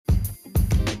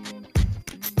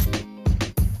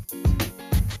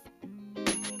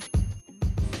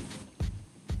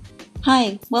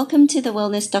Hi, welcome to the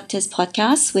Wellness Doctors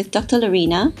podcast with Dr.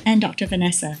 Laurena and Dr.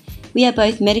 Vanessa. We are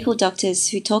both medical doctors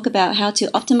who talk about how to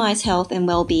optimize health and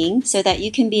well-being so that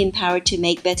you can be empowered to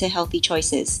make better healthy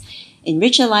choices,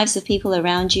 enrich the lives of people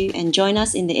around you, and join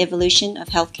us in the evolution of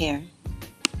healthcare.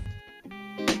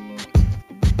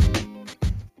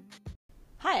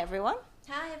 Hi everyone.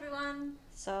 Hi everyone.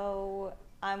 So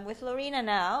I'm with Laurena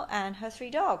now and her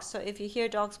 3 dogs. So if you hear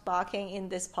dogs barking in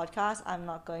this podcast, I'm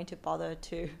not going to bother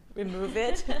to remove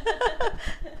it.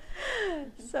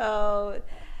 So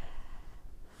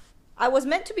I was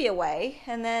meant to be away,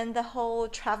 and then the whole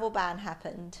travel ban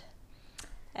happened.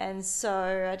 And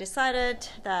so I decided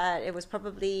that it was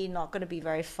probably not going to be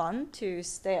very fun to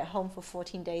stay at home for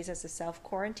 14 days as a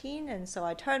self-quarantine. And so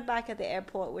I turned back at the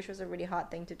airport, which was a really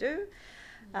hard thing to do.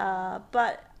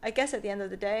 But I guess at the end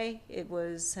of the day, it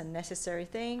was a necessary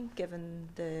thing given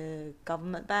the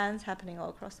government bans happening all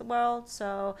across the world.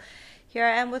 So here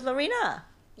I am with Laurena.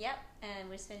 Yep, and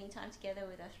we're spending time together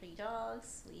with our 3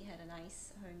 dogs. We had a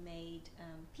nice homemade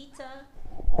pizza,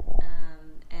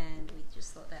 and we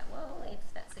just thought that, well,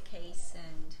 if that's the case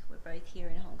and we're both here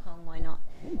in Hong Kong, why not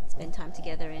spend time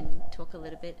together and talk a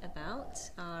little bit about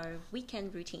our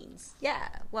weekend routines. Yeah,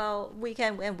 well,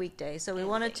 weekend and weekdays. So we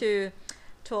wanted to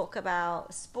talk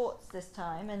about sports this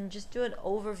time and just do an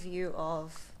overview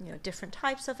of different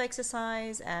types of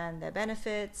exercise and their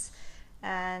benefits,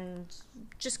 and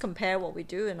just compare what we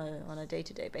do on a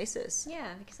day-to-day basis.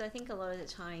 Yeah, because I think a lot of the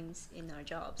times in our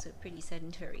jobs are pretty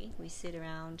sedentary. We sit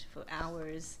around for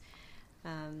hours,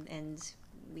 and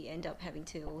we end up having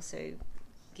to also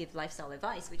give lifestyle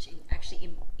advice, which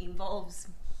actually involves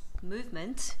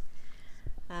movement.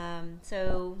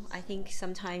 So I think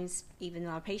sometimes even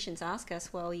our patients ask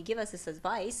us, well, you give us this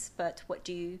advice, but what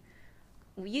do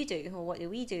you do, or what do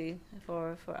we do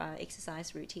for our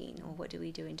exercise routine, or what do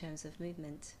we do in terms of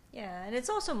movement? Yeah, and it's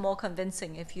also more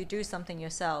convincing if you do something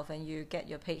yourself and you get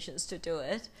your patients to do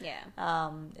it.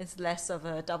 Yeah. It's less of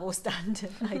a double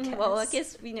standard, I guess. Well, I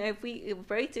guess, if we're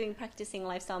both practicing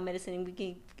lifestyle medicine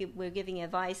and we're giving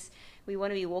advice, we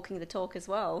want to be walking the talk as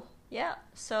well. Yeah.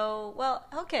 So,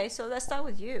 okay, so let's start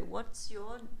with you. What's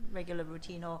your regular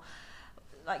routine, or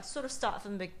sort of start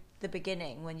from the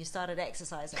beginning when you started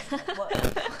exercising?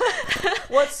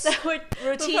 What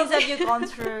routines have you gone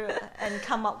through and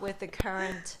come up with the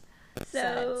current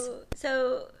set?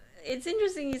 So it's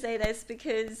interesting you say this,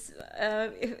 because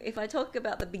if I talk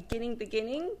about the beginning,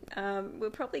 we're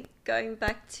probably going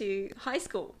back to high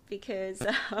school, because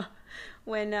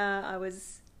when I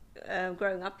was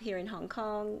growing up here in Hong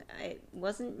Kong, it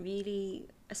wasn't really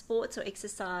a sports or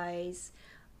exercise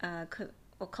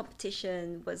or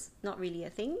competition was not really a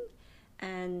thing,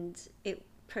 and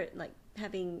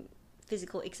having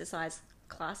physical exercise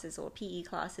classes or PE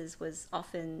classes was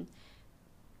often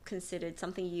considered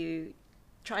something you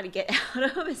try to get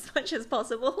out of as much as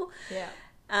possible.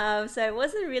 Yeah. So it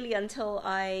wasn't really until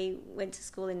I went to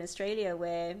school in Australia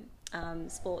where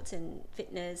sports and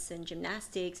fitness and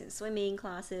gymnastics and swimming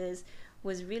classes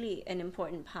was really an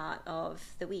important part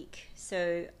of the week.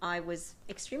 So I was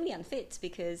extremely unfit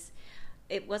because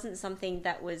it wasn't something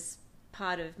that was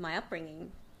part of my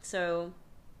upbringing. So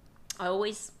I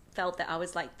always felt that I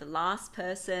was like the last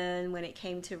person when it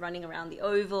came to running around the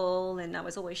oval, and I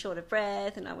was always short of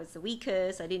breath, and I was the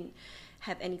weakest. I didn't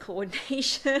have any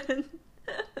coordination.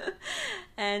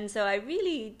 And so I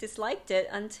really disliked it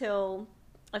until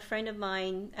a friend of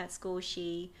mine at school,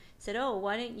 she said, oh,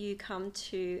 why don't you come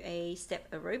to a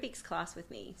step aerobics class with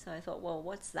me? So I thought, well,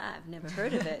 what's that? I've never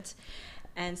heard of it.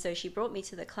 And so she brought me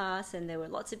to the class, and there were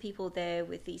lots of people there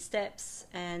with these steps,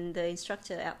 and the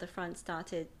instructor out the front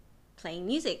started playing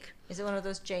music. Is it one of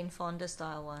those Jane Fonda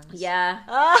style ones? Yeah.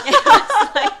 It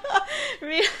was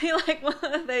really like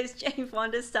one of those Jane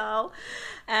Fonda style.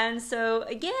 And so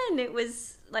again, it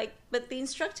was but the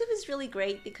instructor was really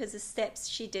great because the steps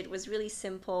she did was really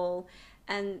simple,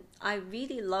 and I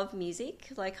really love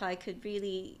music. I could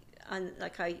really,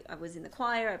 I was in the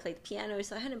choir, I played the piano,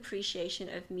 so I had an appreciation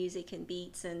of music and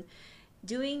beats, and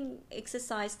doing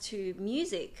exercise to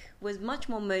music was much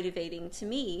more motivating to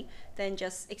me than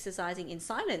just exercising in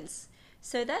silence.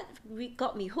 So that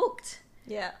got me hooked.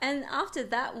 Yeah. And after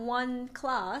that one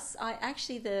class,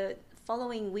 the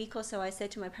following week or so, I said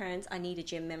to my parents, I need a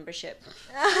gym membership.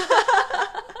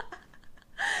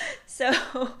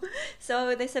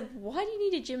 So they said, why do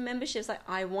you need a gym membership? It's like,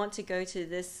 I want to go to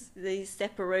these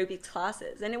step aerobics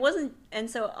classes. And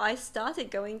so I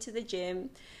started going to the gym.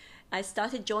 I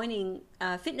started joining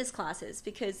fitness classes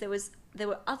because there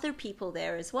were other people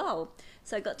there as well.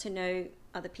 So I got to know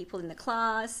other people in the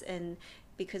class, and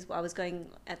because I was going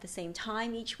at the same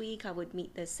time each week, I would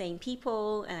meet the same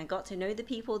people, and I got to know the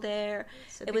people there.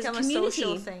 So it was a community.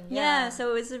 social thing. Yeah,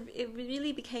 so it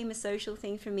really became a social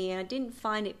thing for me, and I didn't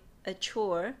find it a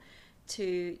chore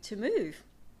to move.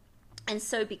 And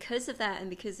so because of that, and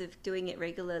because of doing it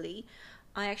regularly,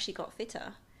 I actually got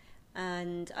fitter.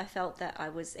 And I felt that I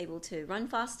was able to run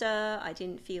faster. I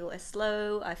didn't feel as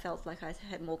slow. I felt like I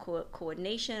had more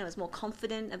coordination. I was more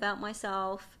confident about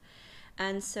myself.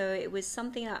 And so it was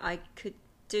something that I could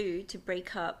do to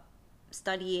break up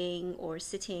studying or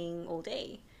sitting all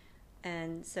day.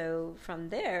 And so from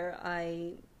there,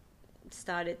 I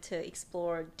started to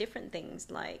explore different things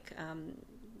like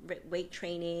weight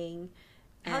training.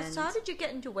 How did you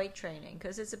get into weight training?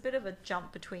 Because it's a bit of a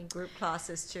jump between group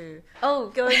classes to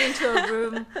going into a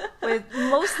room with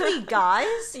mostly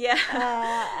guys. Yeah.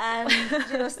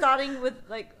 And starting with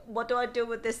like, what do I do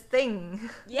with this thing?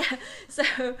 Yeah.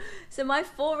 So my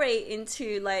foray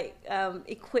into like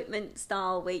equipment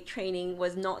style weight training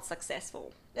was not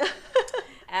successful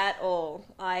at all.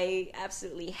 I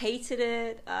absolutely hated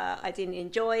it. I didn't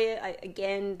enjoy it.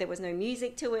 Again, there was no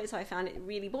music to it, so I found it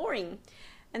really boring.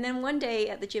 And then one day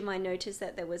at the gym, I noticed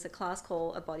that there was a class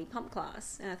called a body pump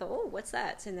class. And I thought, oh, what's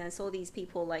that? And then I saw these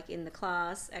people like in the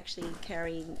class actually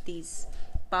carrying these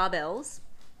barbells.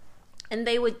 And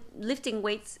they were lifting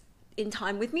weights in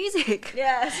time with music.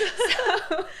 Yes.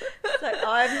 So, it's like,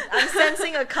 I'm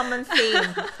sensing a common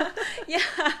theme. Yeah.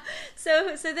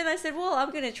 So then I said, well,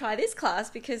 I'm going to try this class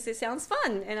because it sounds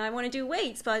fun. And I want to do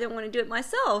weights, but I don't want to do it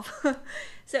myself.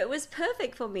 So it was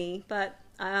perfect for me. But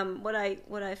what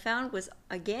I found was,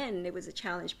 again, it was a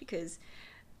challenge because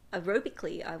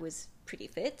aerobically I was pretty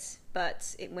fit,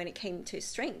 but when it came to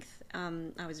strength,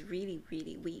 I was really,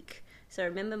 really weak. So I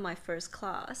remember my first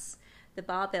class, the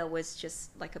barbell was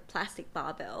just like a plastic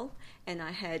barbell, and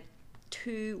I had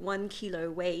 2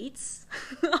 1-kilo weights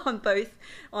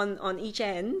on each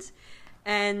end,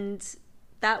 and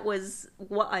that was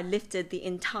what I lifted the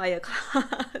entire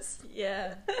class.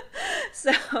 Yeah.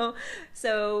 So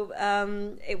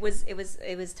it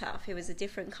was tough. It was a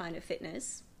different kind of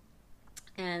fitness,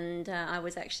 and I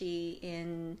was actually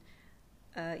in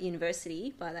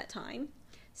university by that time.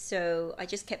 So I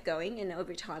just kept going, and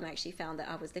over time I actually found that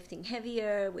I was lifting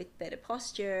heavier with better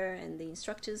posture, and the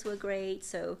instructors were great.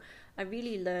 So I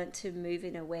really learned to move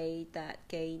in a way that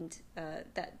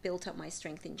that built up my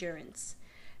strength endurance.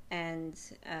 And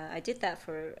I did that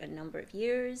for a number of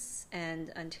years,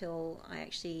 and until I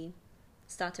actually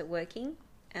started working,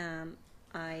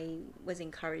 I was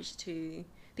encouraged to,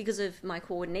 because of my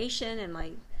coordination and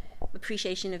my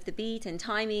appreciation of the beat and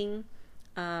timing,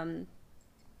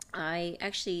 I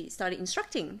actually started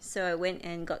instructing. So I went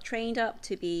and got trained up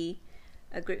to be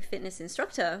a group fitness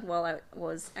instructor while I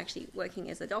was actually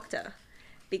working as a doctor,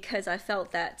 because I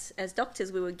felt that as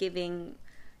doctors we were giving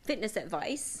fitness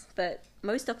advice, but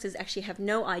most doctors actually have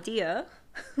no idea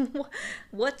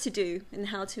what to do and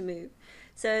how to move.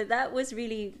 So that was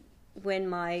really when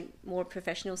my more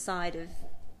professional side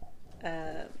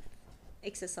of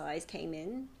exercise came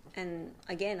in. And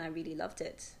again, I really loved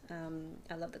it.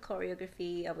 I loved the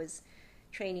choreography. I was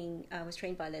trained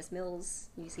by Les Mills,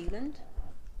 New Zealand.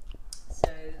 So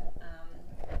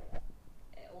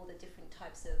all the different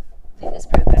types of fitness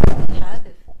programs they have,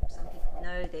 if some people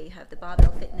know, they have the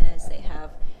barbell fitness, they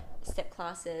have step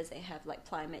classes, they have like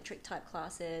plyometric type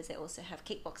classes, they also have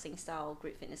kickboxing style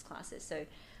group fitness classes. So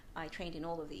I trained in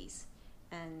all of these,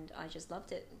 and I just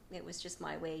loved it. It was just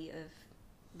my way of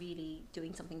really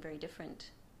doing something very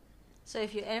different. So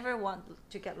if you ever want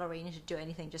to get Laurena to do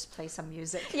anything, just play some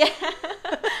music. Yeah.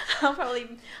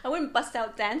 I wouldn't bust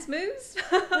out dance moves.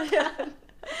 Yeah.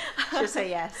 She'll say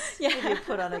yes. Yeah. If you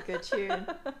put on a good tune.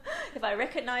 If I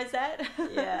recognize that.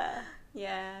 Yeah.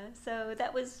 Yeah. So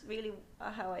that was really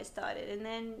how I started. And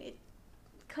then it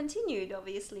continued,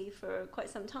 obviously, for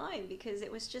quite some time, because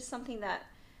it was just something that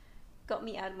got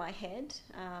me out of my head,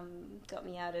 got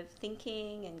me out of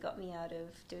thinking, and got me out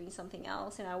of doing something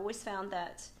else. And I always found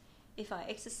that if I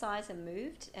exercised and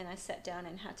moved and I sat down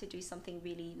and had to do something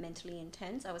really mentally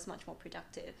intense, I was much more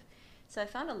productive. So I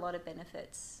found a lot of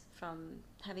benefits from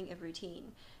having a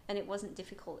routine, and it wasn't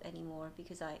difficult anymore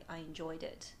because I enjoyed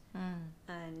it.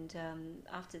 And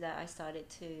after that I started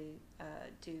to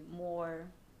do more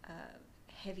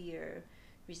heavier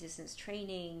resistance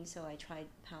training. So I tried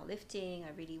powerlifting.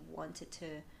 I really wanted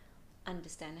to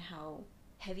understand how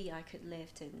heavy I could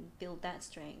lift and build that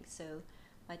strength. So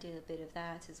I did a bit of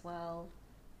that as well,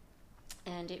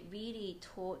 and it really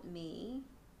taught me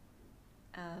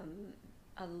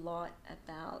a lot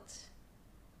about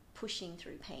pushing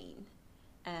through pain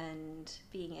and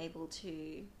being able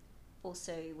to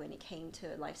also when it came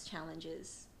to life's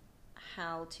challenges,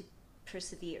 how to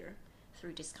persevere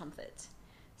through discomfort.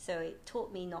 So it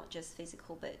taught me not just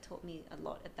physical, but it taught me a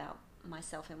lot about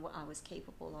myself and what I was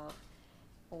capable of,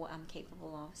 or what I'm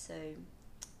capable of. So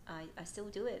I still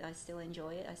do it. I still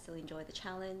enjoy it. I still enjoy the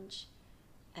challenge.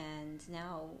 And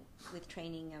now with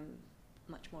training, I'm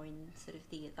much more in sort of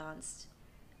the advanced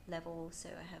level. So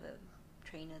I have a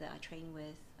trainer that I train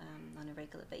with on a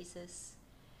regular basis.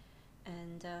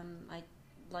 And I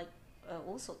like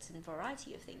all sorts and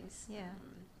variety of things. Yeah.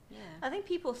 Yeah. I think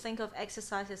people think of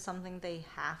exercise as something they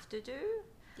have to do.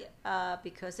 Yeah.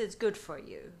 Because it's good for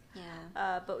you.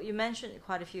 Yeah. But you mentioned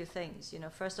quite a few things.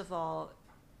 First of all,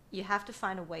 you have to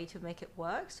find a way to make it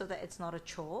work so that it's not a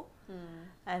chore.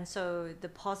 And so the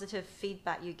positive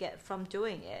feedback you get from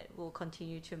doing it will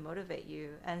continue to motivate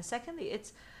you. And secondly,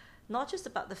 it's not just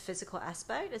about the physical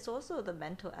aspect, it's also the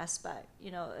mental aspect.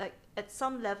 Like at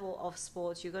some level of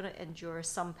sports, you're going to endure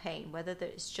some pain, whether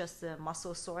it's just the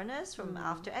muscle soreness from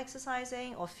after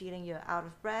exercising, or feeling you're out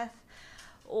of breath,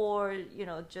 or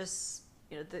just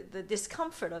the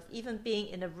discomfort of even being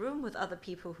in a room with other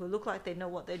people who look like they know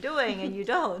what they're doing and you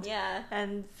don't. Yeah.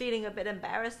 And feeling a bit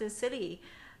embarrassed and silly.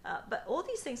 But all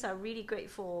these things are really great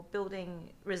for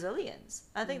building resilience.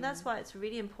 I think that's why it's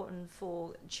really important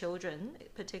for children,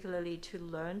 particularly, to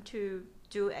learn to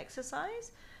do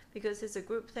exercise, because it's a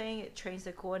group thing, it trains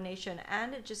their coordination,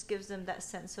 and it just gives them that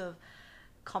sense of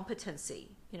competency.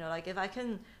 Like if I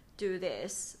can do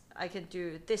this, I can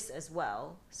do this as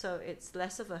well. So it's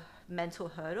less of a mental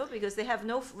hurdle because they have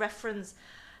no reference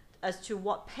as to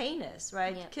what pain is,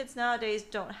 right? Yep. Kids nowadays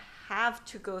don't have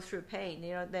to go through pain.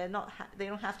 They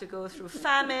don't have to go through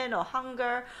famine or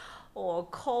hunger or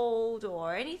cold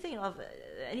or anything of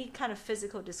any kind of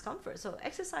physical discomfort. So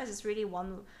exercise is really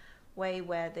one way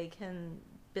where they can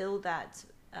build that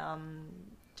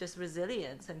just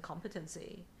resilience and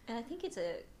competency. And I think it's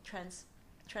a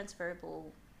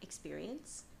transferable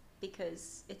experience,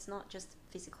 because it's not just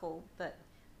physical, but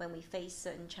when we face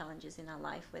certain challenges in our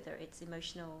life, whether it's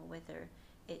emotional, whether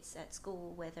it's at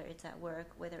school, whether it's at work,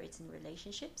 whether it's in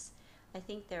relationships, I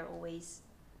think there are always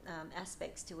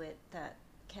aspects to it that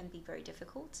can be very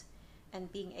difficult.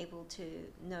 And being able to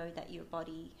know that your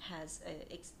body has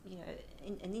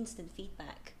an instant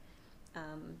feedback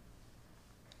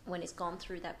when it's gone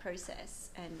through that process,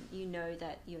 and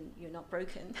that you're not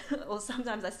broken, or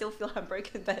sometimes I still feel I'm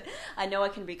broken, but I know I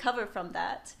can recover from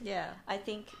that. Yeah. I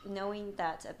think knowing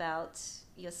that about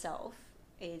yourself,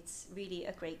 it's really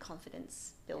a great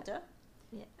confidence builder.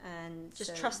 Yeah. And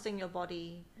just trusting your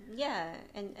body. Yeah,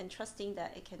 and trusting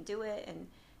that it can do it,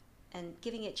 and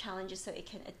giving it challenges so it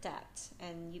can adapt,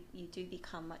 and you do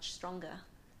become much stronger.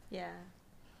 Yeah.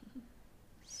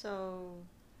 So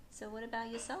what about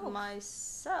yourself?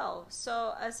 Myself.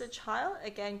 So as a child,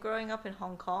 again, growing up in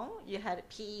Hong Kong, you had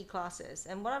PE classes.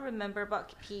 And what I remember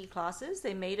about PE classes,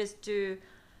 they made us do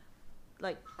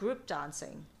like group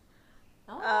dancing.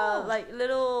 Oh. Like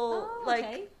little,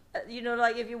 okay.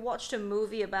 Like if you watched a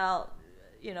movie about,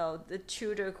 the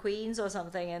Tudor Queens or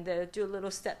something, and they do little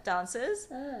step dances.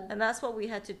 And that's what we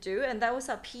had to do. And that was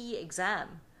our PE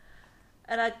exam.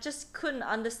 And I just couldn't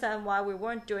understand why we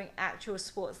weren't doing actual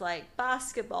sports like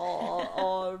basketball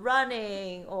or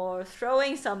running or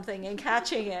throwing something and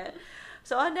catching it.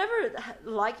 So I never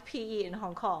liked PE in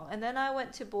Hong Kong. And then I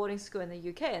went to boarding school in the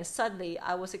UK, and suddenly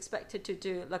I was expected to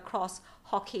do lacrosse,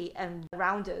 hockey, and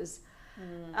rounders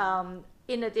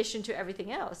in addition to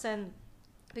everything else. And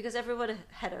because everybody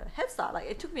had a head start, like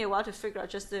it took me a while to figure out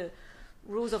just the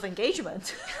rules of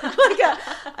engagement.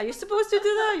 Are you supposed to do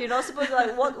that? You're not supposed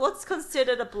to, what's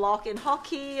considered a block in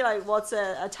hockey? Like what's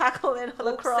a tackle in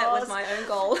lacrosse? That was my own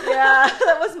goal. Yeah,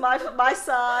 that was my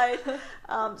side.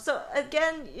 So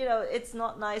again, it's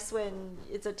not nice when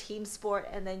it's a team sport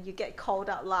and then you get called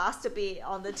out last to be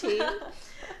on the team.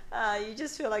 You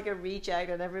just feel like a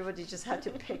reject, and everybody just had to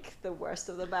pick the worst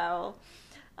of the barrel.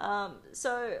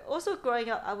 So also growing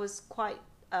up, I was quite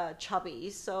chubby,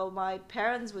 so my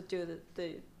parents would do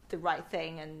the right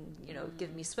thing and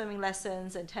give me swimming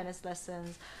lessons and tennis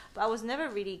lessons, but I was never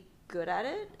really good at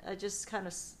it.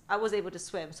 I was able to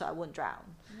swim, so I wouldn't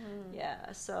drown.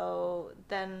 Yeah. So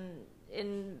then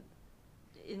in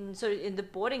the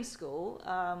boarding school,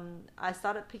 I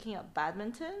started picking up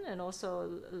badminton and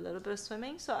also a little bit of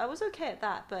swimming, so I was okay at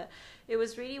that. But it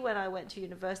was really when I went to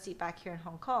university back here in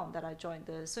Hong Kong that I joined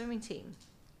the swimming team.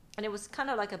 And it was kind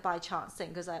of like a by chance thing,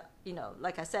 because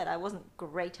like I said, I wasn't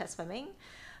great at swimming,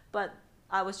 but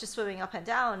I was just swimming up and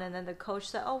down, and then the coach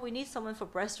said, "Oh, we need someone for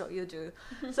breaststroke, you do."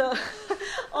 So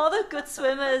all the good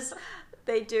swimmers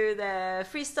they do their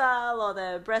freestyle or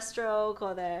their breaststroke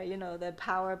or their, you know, their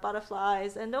power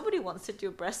butterflies, and nobody wants to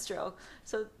do breaststroke.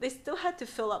 So they still had to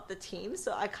fill up the team.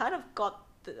 So I kind of got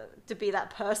to be that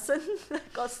person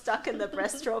that got stuck in the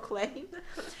breaststroke lane.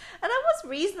 And I was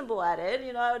reasonable at it.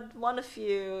 You know, I won a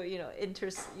few, you know,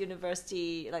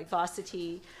 inter-university, like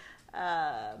varsity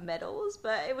medals,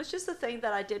 but it was just a thing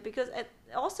that I did because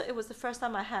it was the first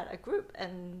time I had a group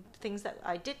and things that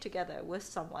I did together with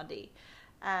somebody,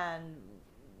 and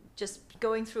just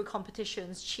going through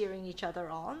competitions, cheering each other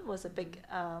on was a big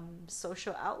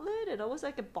social outlet, and it was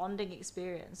like a bonding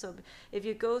experience. So if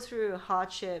you go through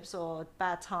hardships or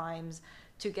bad times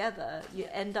together, you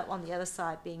end up on the other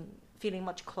side feeling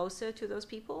much closer to those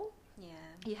people. Yeah.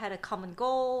 You had a common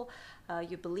goal,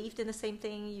 you believed in the same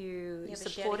thing, you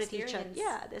supported each other.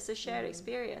 Yeah, there's a shared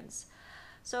experience.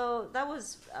 So that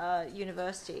was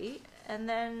university, and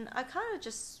then I kind of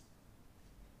just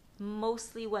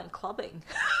mostly went clubbing.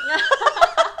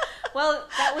 Well,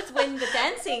 that was when the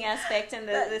dancing aspect and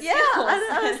the yeah, skills.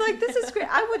 I was like, this is great.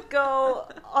 I would go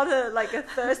on a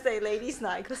Thursday ladies'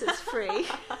 night because it's free.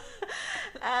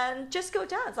 And just go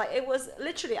dance. Like, it was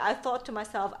literally, I thought to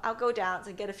myself, I'll go dance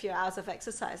and get a few hours of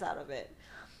exercise out of it.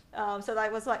 So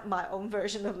that was like my own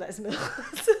version of Les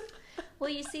Mills. Well,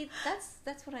 you see,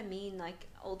 that's what I mean. Like,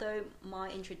 although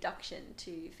my introduction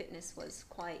to fitness was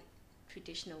quite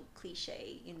traditional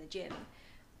cliche in the gym,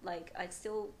 like, I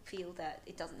still feel that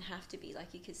it doesn't have to be.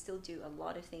 Like, you could still do a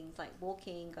lot of things like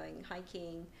walking, going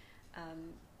hiking,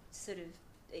 sort of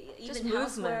even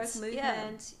housework, movement. Yeah.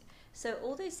 So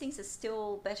all those things are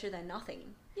still better than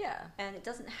nothing. Yeah. And it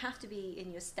doesn't have to be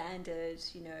in your standard,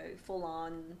 you know,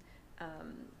 full-on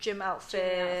gym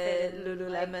outfit,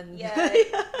 Lululemon. Like,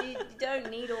 yeah, you don't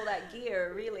need all that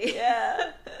gear, really.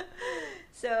 Yeah.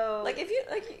 So, like, if you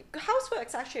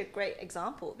housework's actually a great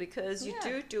example because you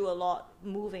do a lot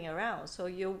moving around. So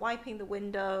you're wiping the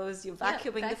windows, you're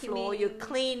vacuuming the floor, you're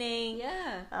cleaning.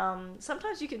 Yeah.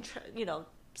 Sometimes you can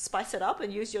spice it up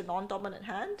and use your non-dominant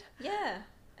hand. Yeah.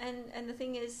 And the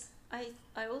thing is,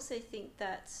 I also think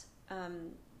that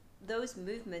those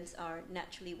movements are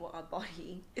naturally what our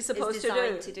body is supposed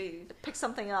to do. Pick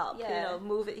something up, you know,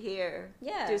 move it here.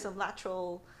 Yeah. Do some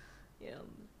lateral, you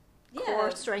know,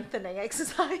 core strengthening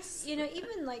exercise. You know,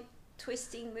 even like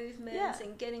twisting movements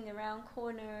and getting around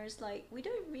corners. Like, we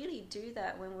don't really do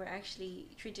that when we're actually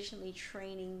traditionally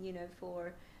training, you know,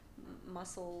 for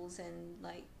muscles and,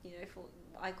 like, you know, for,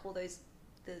 I call those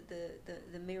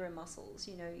the mirror muscles.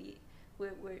 You know,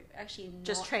 we're actually not,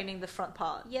 just training the front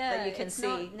part that you can see.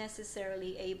 Not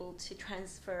necessarily able to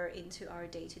transfer into our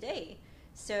day-to-day.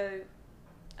 So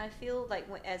I feel like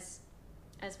as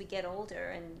we get older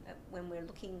and when we're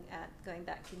looking at going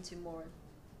back into more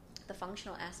the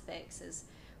functional aspects, is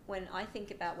when I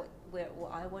think about what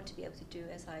I want to be able to do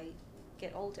as I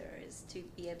get older is to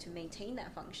be able to maintain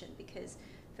that function. Because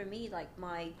for me, like,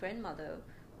 my grandmother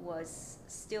was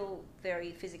still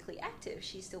very physically active.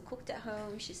 She still cooked at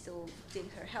home. She still did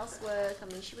her housework.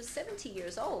 I mean, she was 70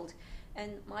 years old.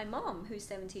 And my mom, who's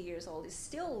 70 years old, is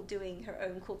still doing her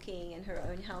own cooking and her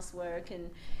own housework, and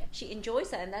she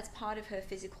enjoys that, and that's part of her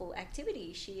physical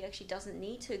activity. She actually doesn't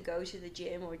need to go to the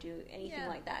gym or do anything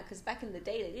like that, because back in the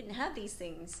day, they didn't have these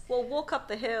things. Well, walk up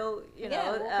the hill,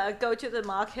 go to the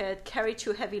market, carry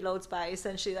 2 heavy loads by,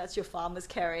 essentially that's your farmer's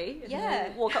carry. And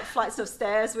then walk up flights of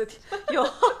stairs with your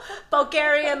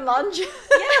Bulgarian lunge.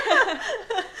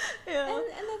 Yeah. And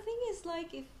the thing is,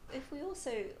 like, if we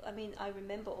also, I mean, I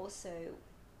remember also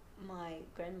my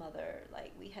grandmother,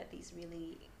 like, we had these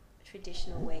really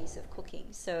traditional ways of cooking.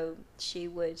 So she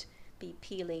would be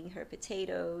peeling her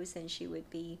potatoes, and she would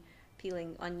be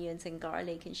peeling onions and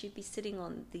garlic, and she'd be sitting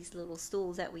on these little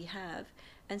stools that we have.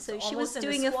 And so she was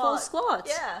doing a full squat.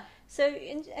 Yeah. So,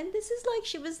 and this is like,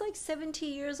 she was like 70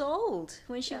 years old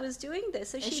when she was doing this.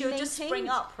 So she would just spring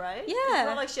up, right? Yeah. It's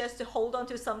not like she has to hold on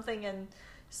to something and,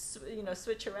 you know,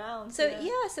 switch around. So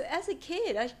so as a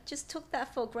kid, I just took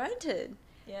that for granted.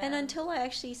 Yeah. And until I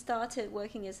actually started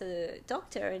working as a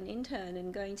doctor and intern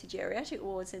and going to geriatric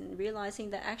wards and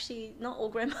realizing that actually not all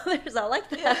grandmothers are like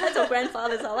that, or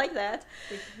grandfathers are like that.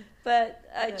 But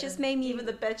it just made me... Even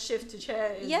the bed shift to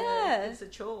chair is a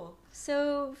chore.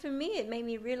 So for me, it made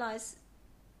me realize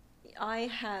I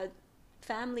had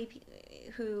family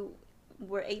who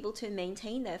were able to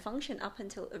maintain their function up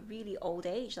until a really old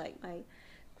age. Like, my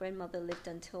grandmother lived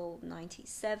until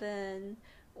 97.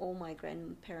 All my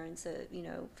grandparents are, you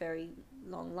know, very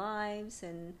long lives,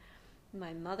 and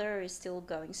my mother is still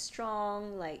going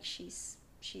strong. Like, she's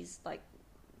like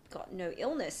got no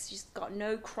illness, she's got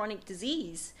no chronic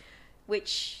disease,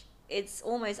 which it's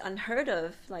almost unheard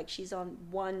of. Like, she's on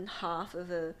 1/2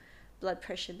 of a blood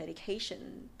pressure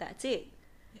medication. That's it.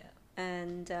 Yeah.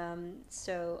 And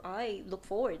so I look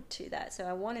forward to that. So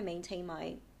I want to maintain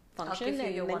my function I'll give you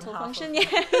and your mental one half function. of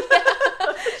Yeah.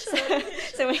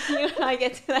 So when you and I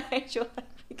get to that age, you're like,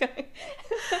 we go,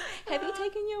 have you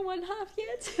taken your one half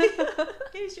yet?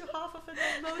 Here's your half of an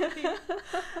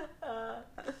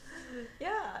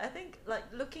yeah, I think like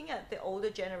looking at the older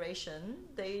generation,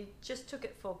 they just took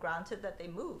it for granted that they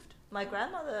moved. My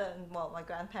grandmother and my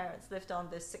grandparents lived on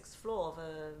the 6th floor of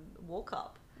a walk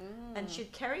up, and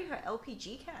she'd carry her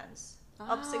LPG cans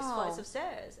up 6 flights of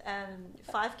stairs and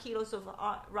 5 kilos of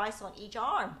rice on each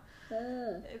arm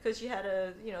because she had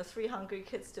 3 hungry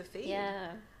kids to feed.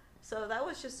 Yeah. So that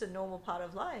was just a normal part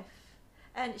of life.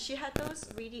 And she had those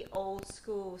really old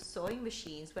school sewing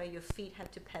machines where your feet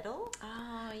had to pedal.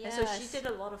 Oh, And yes. so she did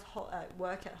a lot of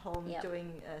work at home Yep.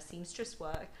 doing seamstress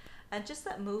work. And just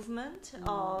that movement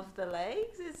of the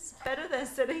legs is better than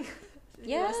sitting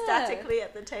statically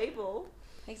at the table.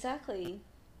 Exactly.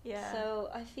 Yeah. So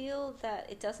I feel that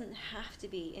it doesn't have to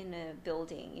be in a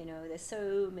building. There's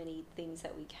so many things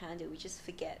that we can do. We just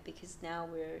forget because now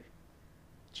we're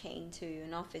chained to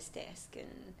an office desk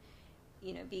and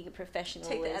being a professional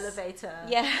Take the elevator.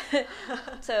 Yeah.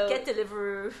 So get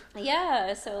Deliveroo.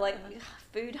 Yeah. So like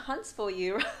food hunts for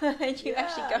you, and you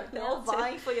actually go. They're all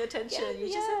vying for your attention.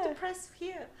 You just have to press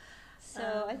here.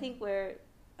 So I think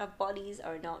our bodies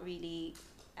are not really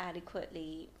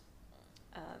adequately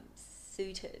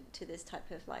suited to this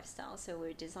type of lifestyle. So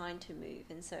we're designed to move,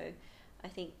 and so I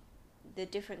think the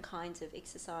different kinds of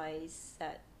exercise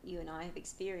that you and I have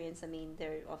experienced. I mean,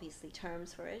 there are obviously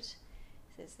terms for it.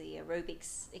 There's the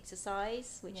aerobics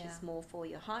exercise, which is more for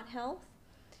your heart health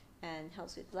and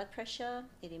helps with blood pressure.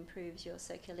 It improves your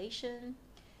circulation.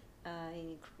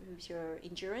 It improves your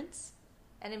endurance.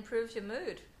 And improves your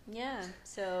mood. Yeah.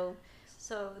 So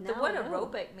the word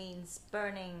aerobic means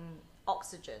burning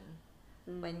oxygen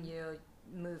when you're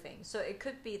moving. So it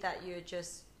could be that you're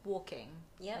just walking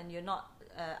and you're not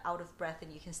out of breath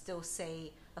and you can still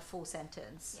say a full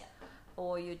sentence. Yeah.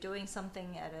 Or you're doing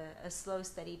something at a slow,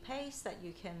 steady pace that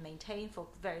you can maintain for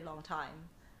a very long time.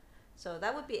 So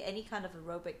that would be any kind of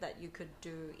aerobic that you could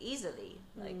do easily,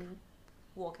 like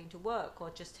walking to work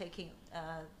or just taking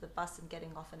the bus and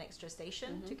getting off an extra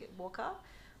station to walk up,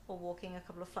 or walking a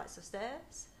couple of flights of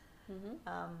stairs.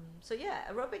 So yeah,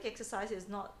 aerobic exercise is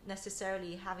not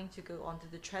necessarily having to go onto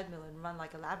the treadmill and run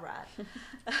like a lab rat.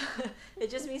 It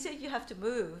just means that you have to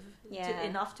move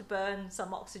enough to burn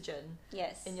some oxygen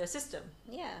in your system.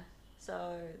 Yeah.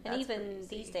 So and even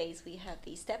these days we have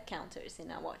these step counters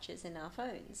in our watches, in our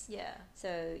phones. Yeah.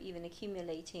 So even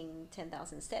accumulating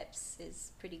 10,000 steps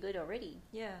is pretty good already.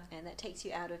 Yeah. And that takes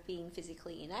you out of being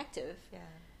physically inactive. Yeah.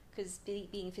 Because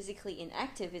being physically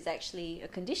inactive is actually a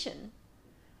condition.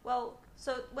 Well,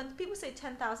 so when people say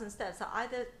 10,000 steps, I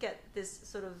either get this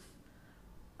sort of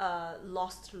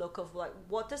lost look of like,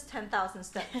 what does 10,000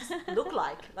 steps look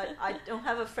like? Like, I don't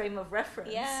have a frame of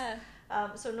reference. Yeah.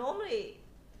 So normally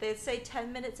they'd say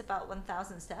 10 minutes about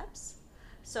 1,000 steps.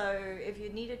 So if you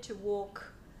needed to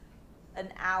walk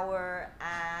an hour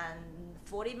and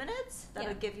 40 minutes, that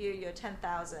would give you your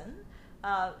 10,000.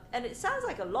 And it sounds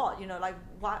like a lot,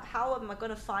 like how am I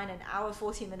going to find an hour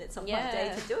 40 minutes of my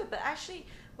day to do it? But actually,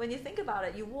 when you think about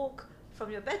it, you walk from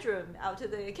your bedroom out to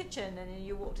the kitchen and then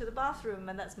you walk to the bathroom,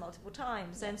 and that's multiple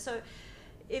times. And so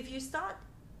if you start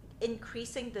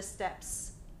increasing the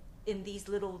steps in these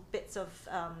little bits of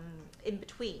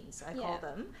in-betweens, I call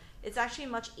them, it's actually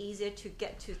much easier to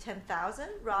get to 10,000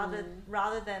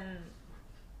 rather than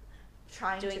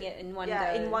trying doing it in one go.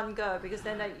 Yeah, in one go, because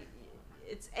then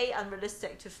it's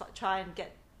unrealistic to try and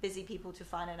get busy people to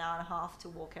find an hour and a half to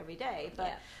walk every day,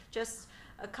 but just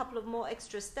a couple of more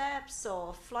extra steps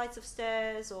or flights of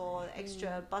stairs or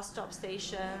extra bus stop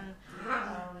station,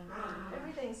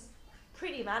 everything's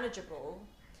pretty manageable.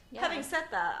 Having said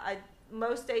that,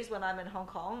 most days when I'm in Hong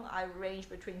Kong, I range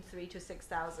between 3,000 to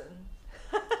 6,000.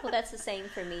 Well, that's the same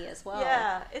for me as well.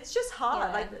 Yeah, it's just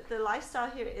hard. Like the lifestyle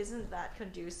here isn't that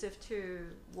conducive to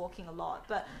walking a lot,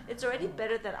 but it's already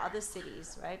better than other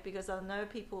cities, right? Because I know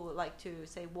people like to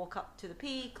say walk up to the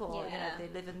peak, or if they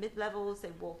live in mid-levels,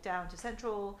 they walk down to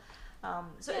Central.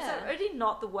 So it's already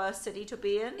not the worst city to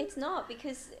be in. It's not,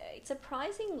 because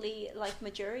surprisingly, like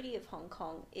majority of Hong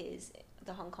Kong is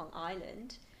the Hong Kong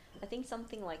Island. I think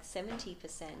something like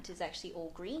 70% is actually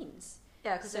all greens.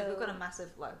 Yeah, because we've got a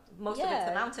massive, most of it's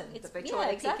the mountain, the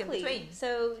Victoria Peak in between.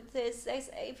 So there's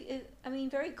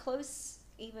very close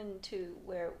even to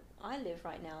where I live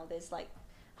right now, there's like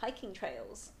hiking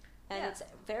trails, and it's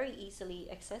very easily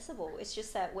accessible. It's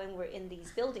just that when we're in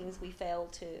these buildings, we fail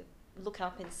to look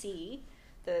up and see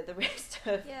the rest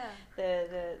of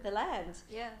the land.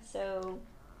 Yeah. So,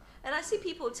 and I see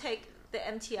people take the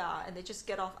MTR and they just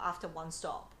get off after one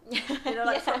stop.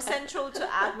 Like from Central to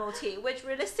Admiralty, which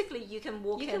realistically you can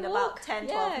walk about 10,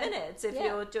 12 minutes if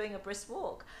you're doing a brisk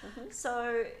walk.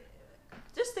 So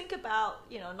just think about,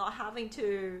 not having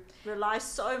to rely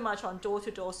so much on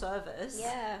door-to-door service.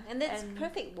 Yeah, and there's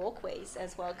perfect walkways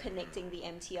as well, connecting the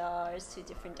MTRs to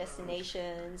different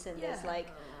destinations, and there's like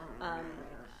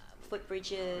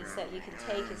footbridges that you can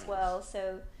take as well.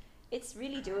 So it's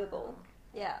really doable.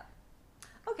 Yeah.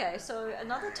 Okay, so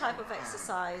another type of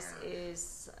exercise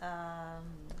is,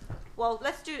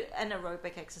 let's do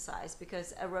anaerobic exercise,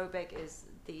 because aerobic is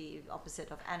the opposite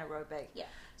of anaerobic. Yeah.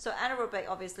 So anaerobic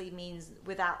obviously means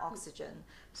without oxygen.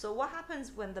 So what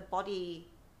happens when the body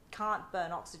can't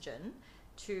burn oxygen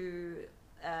to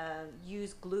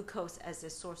use glucose as a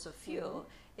source of fuel?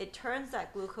 It turns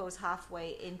that glucose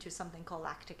halfway into something called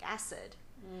lactic acid.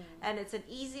 And it's an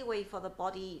easy way for the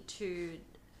body to,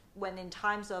 when in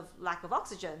times of lack of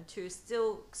oxygen, to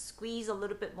still squeeze a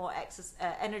little bit more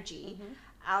energy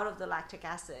out of the lactic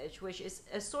acid, which is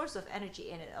a source of energy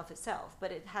in and of itself,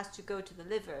 but it has to go to the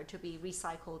liver to be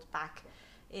recycled back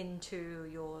into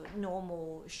your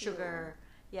normal sugar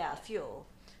fuel.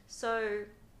 So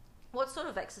what sort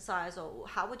of exercise, or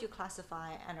how would you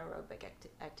classify anaerobic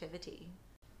activity?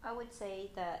 I would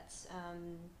say that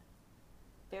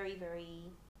very,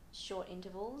 very short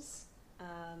intervals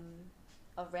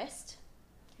of rest,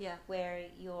 where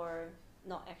you're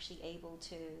not actually able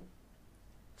to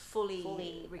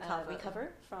fully recover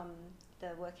from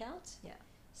the workout. Yeah.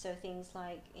 So things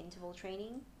like interval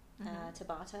training,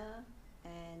 Tabata,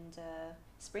 and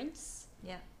sprints.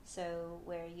 Yeah. So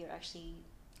where you're actually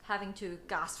having to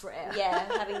gasp for air.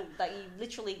 Yeah, you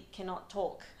literally cannot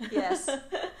talk. Yes.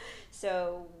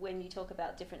 So when you talk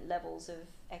about different levels of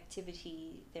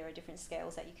activity, there are different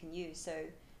scales that you can use. So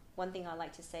one thing I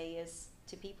like to say is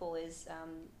to people is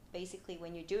basically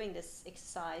when you're doing this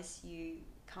exercise, you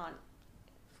can't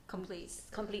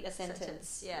complete a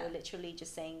sentence. Yeah. You're literally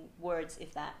just saying words,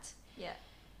 if that. Yeah.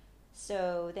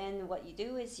 So then what you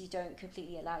do is you don't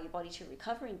completely allow your body to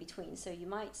recover in between. So you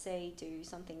might say do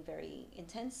something very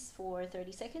intense for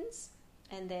 30 seconds,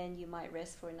 and then you might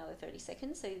rest for another 30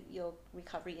 seconds, so your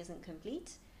recovery isn't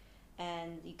complete,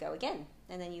 and you go again.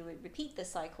 And then you would repeat the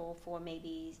cycle for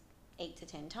maybe 8 to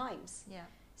 10 times. Yeah.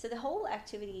 So the whole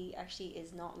activity actually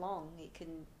is not long. It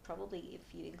can probably,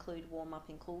 if you include warm up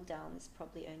and cool down, it's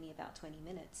probably only about 20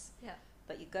 minutes. Yeah.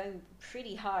 But you're going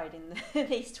pretty hard in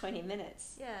these 20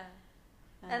 minutes. Yeah.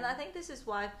 And I think this is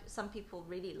why some people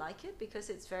really like it, because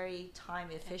it's very time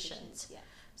efficient. Yeah.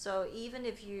 So even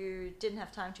if you didn't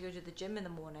have time to go to the gym in the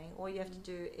morning, all you have to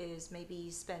do is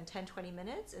maybe spend 10-20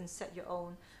 minutes and set your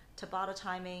own Tabata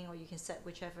timing, or you can set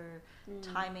whichever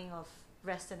timing of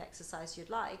rest and exercise you'd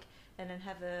like, and then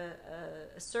have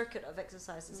a circuit of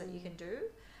exercises that you can do,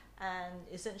 and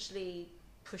essentially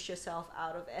push yourself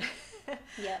out of it.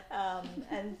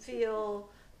 And feel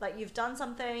like you've done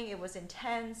something. It was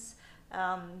intense.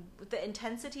 The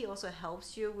intensity also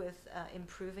helps you with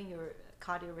improving your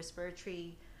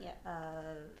cardiorespiratory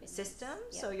system.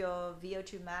 So your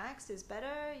VO2 max is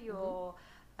better. Your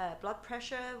blood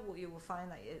pressure, you will find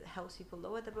that it helps people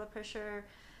lower the blood pressure.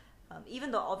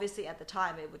 Even though obviously at the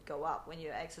time it would go up when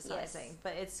you're exercising,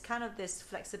 but it's kind of this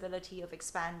flexibility of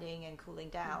expanding and cooling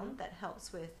down that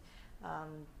helps with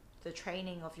the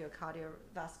training of your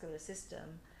cardiovascular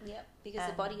system. Yeah, because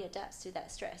the body adapts to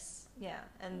that stress. Yeah,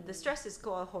 and the stress is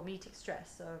called hormetic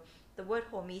stress. So the word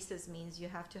hormesis means you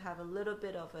have to have a little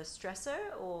bit of a stressor,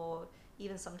 or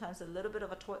even sometimes a little bit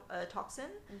of a toxin,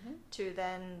 to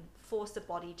then force the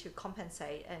body to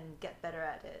compensate and get better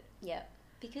at it. Yeah.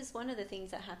 Because one of the things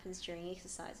that happens during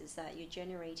exercise is that you're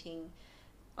generating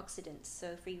oxidants,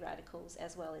 so free radicals,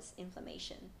 as well as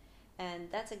inflammation. And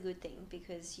that's a good thing,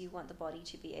 because you want the body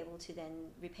to be able to then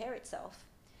repair itself.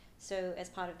 So as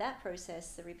part of that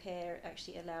process, the repair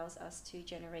actually allows us to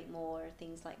generate more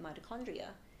things like mitochondria,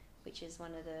 which is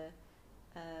one of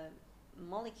the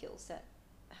molecules that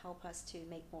help us to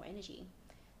make more energy.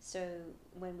 So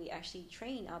when we actually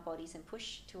train our bodies and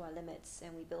push to our limits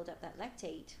and we build up that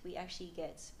lactate, we actually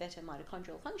get better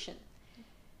mitochondrial function.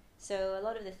 So a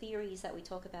lot of the theories that we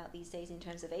talk about these days in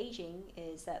terms of aging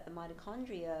is that the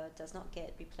mitochondria does not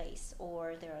get replaced,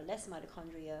 or there are less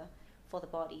mitochondria for the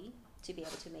body to be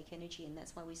able to make energy, and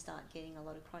that's why we start getting a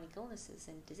lot of chronic illnesses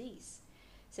and disease.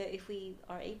 So if we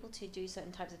are able to do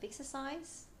certain types of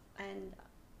exercise, and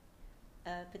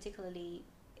particularly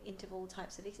interval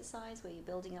types of exercise where you're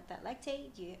building up that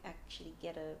lactate, you actually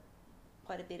get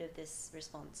quite a bit of this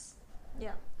response.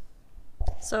 Yeah.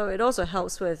 So it also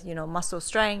helps with, muscle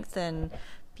strength, and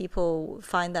people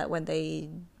find that when they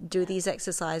do these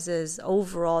exercises,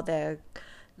 overall their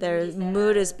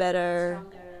mood is better.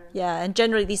 Stronger. Yeah, and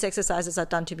generally these exercises are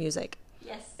done to music.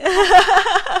 Yes.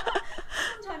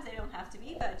 Sometimes they don't have to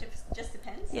be, but it just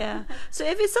depends. Yeah. So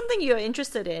if it's something you're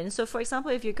interested in, so for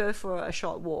example, if you go for a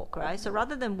short walk, right? So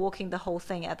rather than walking the whole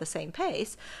thing at the same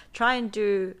pace, try and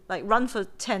do run for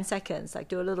 10 seconds,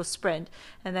 do a little sprint,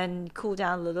 and then cool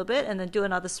down a little bit, and then do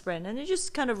another sprint, and you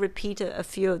just kind of repeat a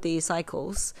few of these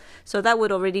cycles. So that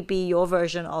would already be your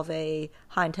version of a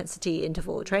high intensity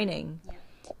interval training. Yeah.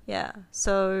 Yeah.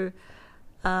 So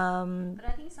but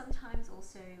I think sometimes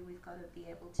also we've got to be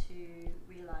able to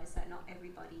realize that not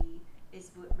everybody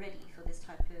is ready for this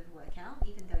type of workout,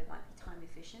 even though it might be time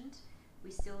efficient.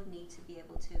 We still need to be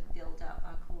able to build up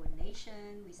our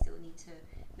coordination. We still need to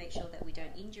make sure that we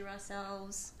don't injure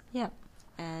ourselves. yeah.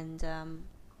 And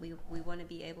we want to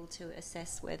be able to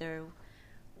assess whether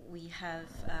we have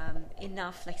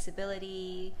enough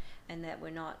flexibility and that we're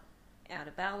not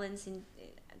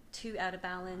too out of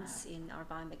balance in our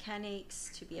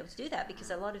biomechanics to be able to do that,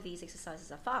 because a lot of these exercises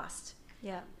are fast.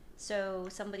 Yeah. So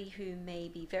somebody who may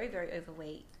be very, very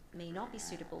overweight may not be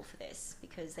suitable for this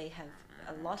because they have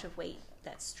a lot of weight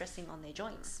that's stressing on their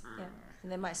joints. Yeah.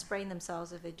 And they might sprain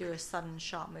themselves if they do a sudden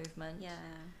sharp movement. Yeah.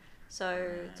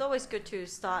 So it's always good to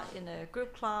start in a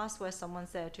group class where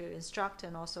someone's there to instruct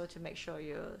and also to make sure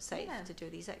you're safe to do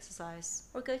these exercises.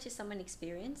 Or go to someone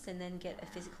experienced and then get a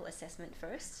physical assessment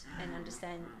first and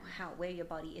understand where your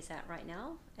body is at right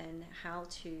now and how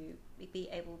to be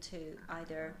able to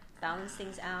either balance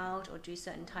things out or do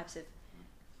certain types of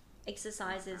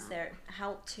exercises that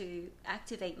help to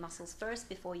activate muscles first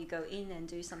before you go in and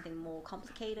do something more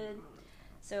complicated.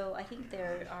 So I think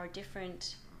there are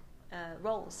different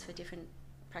roles for different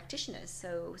practitioners.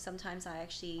 So sometimes I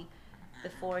actually,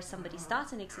 before somebody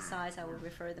starts an exercise, I will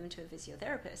refer them to a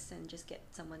physiotherapist and just get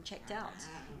someone checked out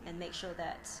and make sure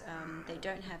that they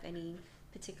don't have any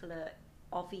particular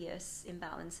obvious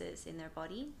imbalances in their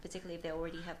body, particularly if they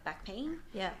already have back pain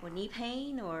or knee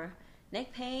pain or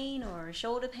neck pain or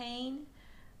shoulder pain.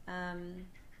 And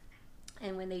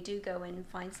when they do go and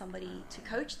find somebody to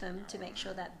coach them, to make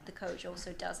sure that the coach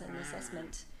also does an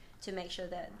assessment to make sure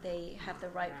that they have the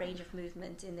right range of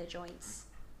movement in their joints.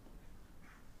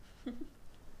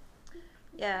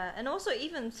 Yeah, and also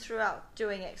even throughout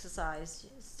doing exercise,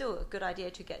 it's still a good idea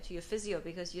to get to your physio,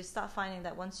 because you start finding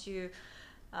that once you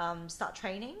start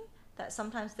training, that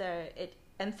sometimes it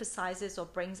emphasizes or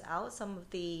brings out some of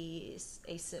the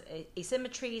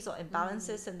asymmetries or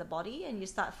imbalances in the body, and you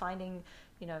start finding,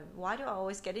 why do I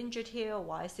always get injured here? Or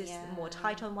why is this more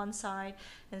tight on one side?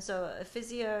 And so a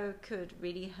physio could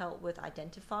really help with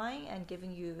identifying and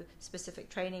giving you specific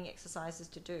training exercises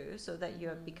to do so that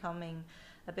you're becoming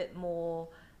a bit more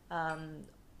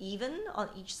even on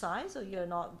each side. So you're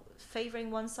not favoring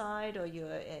one side, or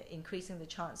you're increasing the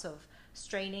chance of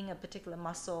straining a particular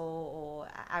muscle or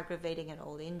aggravating an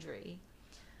old injury.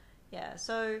 Yeah,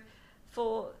 so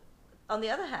on the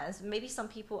other hand, maybe some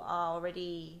people are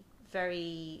already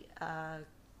very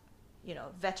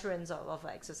veterans of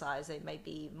exercise. They may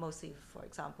be mostly, for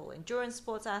example, endurance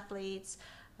sports athletes,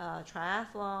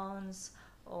 triathlons,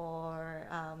 or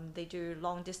they do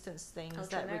long distance things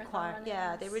that require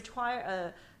they require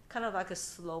a kind of like a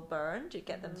slow burn to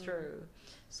get them through.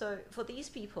 So for these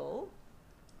people,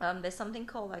 there's something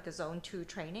called like a zone 2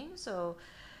 training. So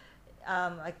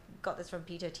I got this from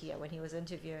Peter Tia when he was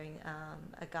interviewing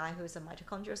a guy who's a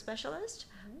mitochondrial specialist,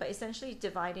 but essentially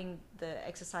dividing the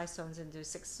exercise zones into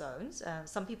 6 zones.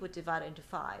 Some people divide it into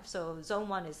 5. So zone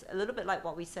 1 is a little bit like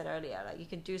what we said earlier, like you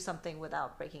can do something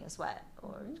without breaking a sweat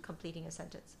or completing a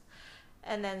sentence.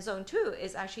 And then zone 2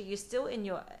 is actually you're still in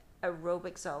your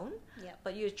aerobic zone,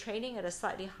 but you're training at a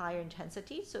slightly higher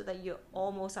intensity so that you're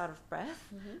almost out of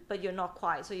breath, but you're not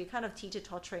quite. So you're kind of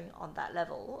teeter-tottering on that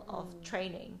level of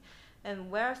training.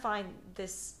 And where I find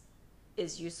this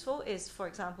is useful is, for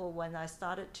example, when I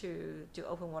started to do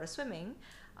open water swimming,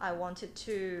 I wanted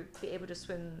to be able to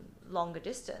swim longer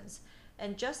distance.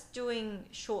 And just doing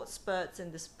short spurts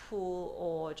in this pool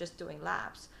or just doing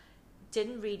laps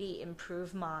didn't really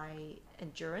improve my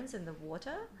endurance in the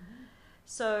water.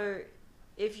 So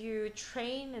if you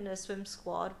train in a swim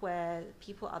squad where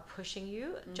people are pushing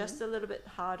you just a little bit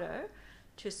harder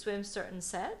to swim certain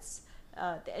sets,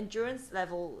 the endurance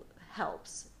level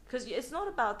helps, because it's not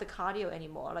about the cardio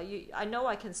anymore. I know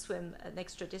I can swim an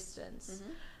extra distance,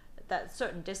 that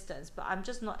certain distance, but I'm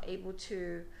just not able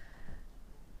to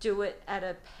do it at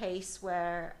a pace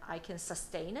where I can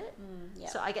sustain it.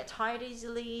 So I get tired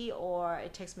easily, or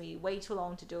it takes me way too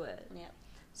long to do it.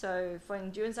 So for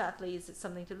endurance athletes, it's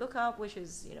something to look up, which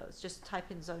is, it's just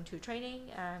type in zone 2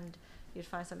 training and you'd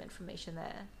find some information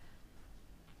there.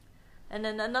 And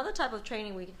then another type of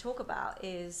training we can talk about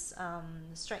is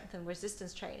strength and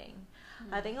resistance training.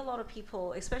 I think a lot of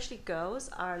people, especially girls,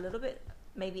 are a little bit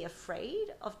maybe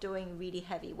afraid of doing really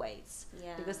heavy weights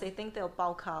because they think they'll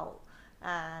bulk out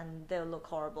and they'll look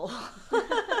horrible.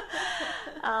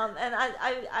 And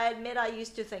I admit I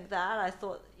used to think that. I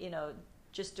thought,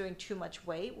 just doing too much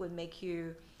weight would make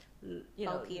you,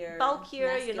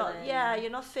 bulkier. You're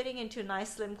not fitting into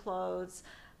nice slim clothes.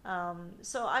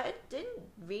 So I didn't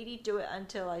really do it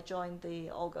until I joined the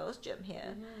all-girls gym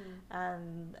here.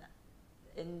 And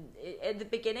in the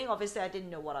beginning, obviously, I didn't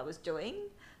know what I was doing.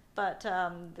 But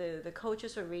the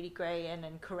coaches were really great, and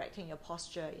then correcting your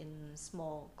posture in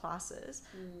small classes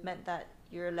meant that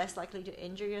you're less likely to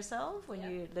injure yourself when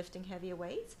you're lifting heavier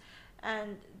weights.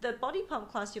 And the body pump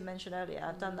class you mentioned earlier,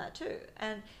 I've done that too.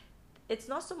 And it's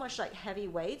not so much like heavy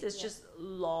weights, it's just a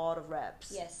lot of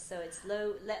reps. Yes, so it's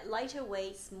lighter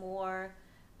weights, more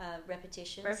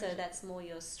repetition. So that's more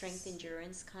your strength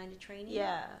endurance kind of training.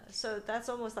 Yeah, so that's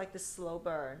almost like the slow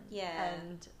burn. Yeah.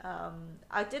 And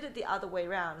I did it the other way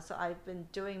around. So I've been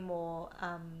doing more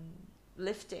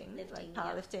lifting, like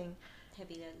powerlifting.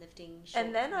 Heavier lifting.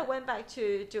 And then I went back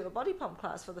to do a body pump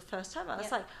class for the first time. I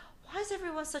was like, why is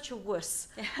everyone such a wuss?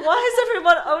 Why has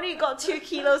everyone only got 2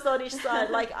 kilos on each side?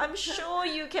 Like, I'm sure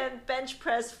you can bench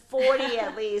press 40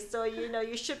 at least. So,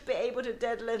 you should be able to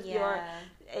deadlift your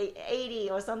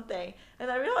 80 or something.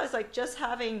 And I realized, like, just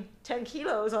having 10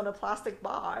 kilos on a plastic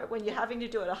bar when you're having to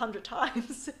do it 100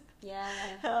 times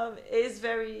is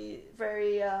very,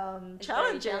 very challenging.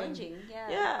 Very challenging.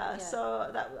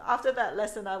 So after that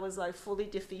lesson, I was like fully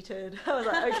defeated. I was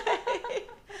like, okay,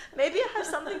 maybe I have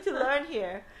something to learn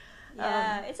here.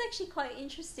 It's actually quite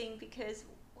interesting because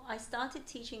I started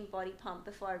teaching body pump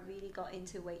before I really got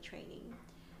into weight training.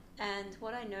 And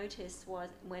what I noticed was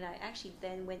when I actually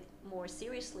then went more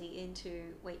seriously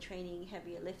into weight training,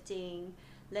 heavier lifting,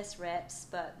 less reps,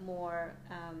 but more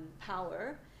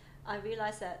power, I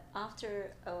realized that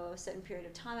after a certain period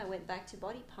of time, I went back to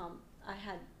body pump, I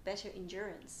had better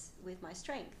endurance with my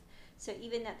strength. So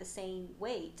even at the same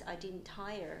weight, I didn't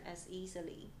tire as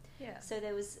easily. So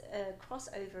there was a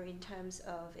crossover in terms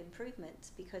of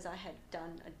improvement because I had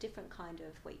done a different kind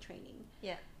of weight training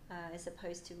as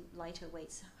opposed to lighter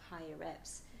weights, higher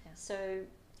reps. So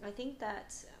I think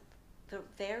that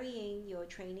varying your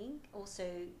training also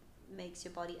makes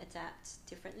your body adapt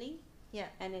differently.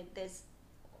 And there's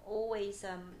always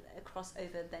a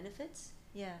crossover benefit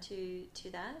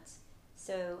to that.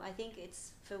 So I think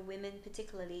it's for women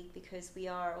particularly because we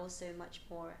are also much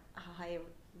more higher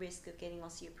risk of getting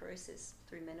osteoporosis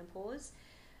through menopause.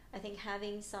 I think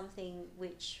having something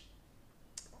which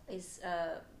is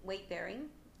weight bearing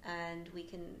and we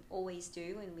can always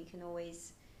do and we can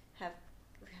always have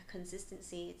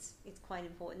consistency, it's quite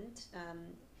important.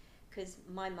 Because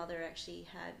my mother actually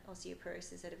had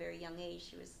osteoporosis at a very young age.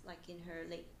 She was like in her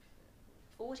late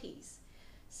 40s.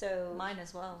 So mine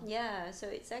as well. Yeah, so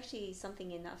it's actually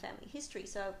something in our family history.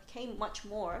 So I became much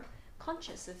more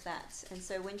conscious of that. And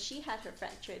so when she had her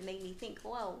fracture, it made me think,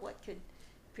 well, what could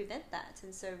prevent that?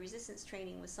 And so resistance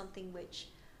training was something which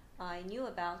I knew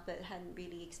about but hadn't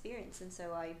really experienced. And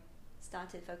so I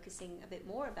started focusing a bit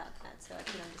more about that so I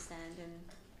could understand. And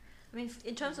I mean,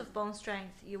 in terms of bone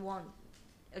strength, you want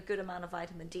a good amount of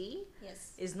vitamin D.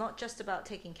 Yes. Is not just about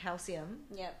taking calcium.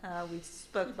 Yep. We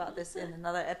spoke about this in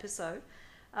another episode.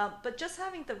 But just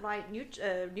having the right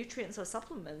nutrients or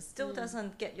supplements still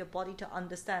doesn't get your body to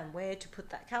understand where to put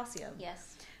that calcium.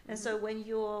 Yes. And so when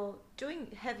you're doing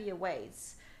heavier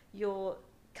weights, you're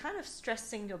kind of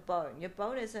stressing your bone. Your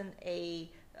bone isn't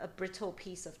a brittle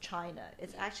piece of china.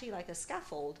 It's actually like a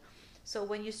scaffold. So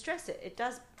when you stress it, it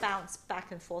does bounce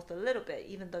back and forth a little bit,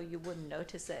 even though you wouldn't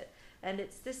notice it. And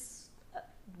it's this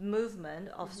movement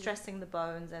of stressing the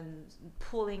bones and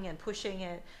pulling and pushing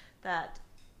it that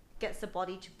gets the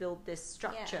body to build this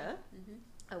structure,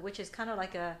 which is kind of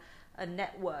like a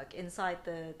network inside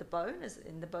the bone,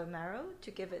 in the bone marrow,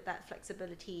 to give it that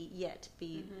flexibility yet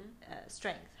be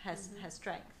strength, has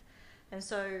strength. And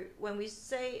so when we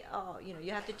say,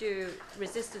 you have to do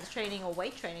resistance training or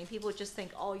weight training, people just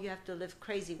think, you have to lift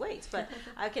crazy weights. But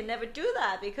I can never do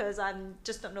that because I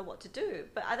just don't know what to do.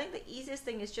 But I think the easiest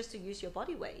thing is just to use your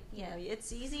body weight. You know,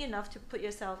 it's easy enough to put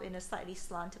yourself in a slightly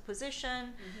slanted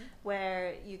position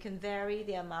where you can vary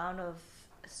the amount of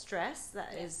stress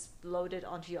that is loaded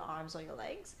onto your arms or your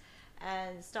legs.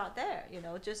 and start there.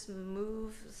 Just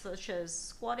move, such as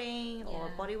squatting or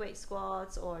bodyweight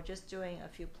squats, or just doing a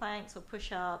few planks or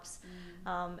push-ups,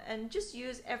 and just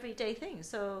use everyday things.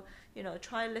 So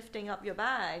try lifting up your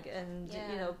bag and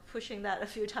pushing that a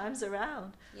few times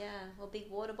around. Or big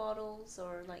water bottles,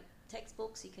 or like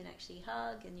textbooks you can actually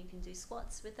hug, and you can do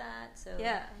squats with that. So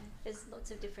there's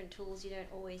lots of different tools. You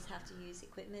don't always have to use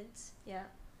equipment.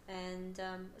 And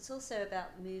it's also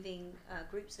about moving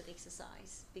groups of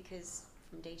exercise, because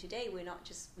from day to day we're not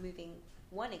just moving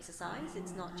one exercise.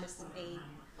 It's not just a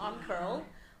arm curl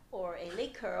or a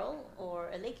leg curl or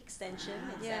a leg extension.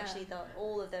 It's actually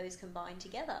all of those combined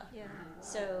together.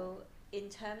 So in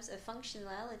terms of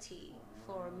functionality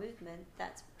for movement,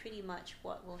 that's pretty much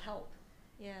what will help.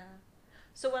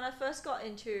 So when I first got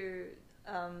into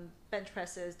bench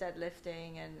presses,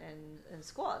 deadlifting, and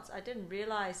squats, I didn't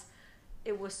realize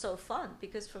it was so fun,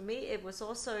 because for me it was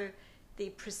also the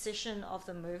precision of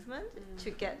the movement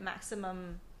to get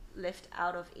maximum lift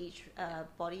out of each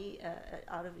body,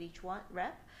 out of each one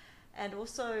rep, and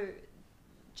also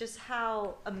just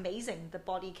how amazing the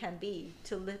body can be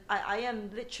to lift. I am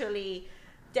literally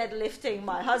deadlifting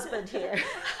my husband here.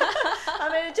 I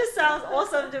mean, it just sounds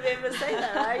awesome to be able to say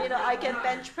that, right? I can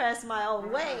bench press my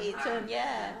own weight,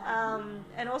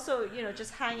 and also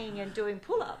just hanging and doing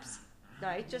pull-ups.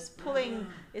 Right, just pulling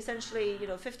essentially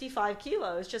 55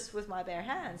 kilos just with my bare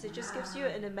hands. It just gives you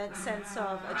an immense sense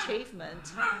of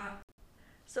achievement.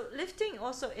 So lifting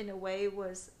also, in a way,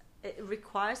 it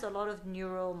requires a lot of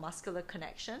neuromuscular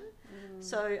connection.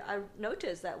 So I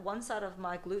noticed that one side of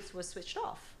my glutes was switched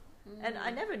off. And I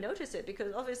never noticed it,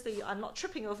 because obviously I'm not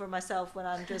tripping over myself when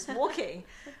I'm just walking,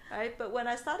 right? But when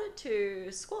I started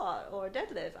to squat or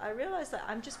deadlift, I realized that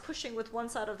I'm just pushing with one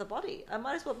side of the body. I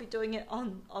might as well be doing it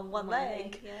on one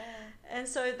leg. And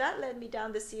so that led me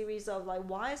down the series of like,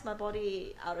 why is my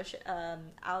body out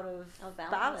of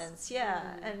balance?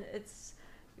 And it's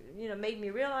made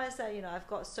me realize that I've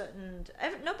got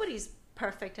nobody's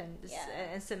perfect and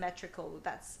symmetrical.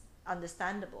 That's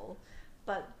understandable.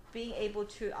 But being able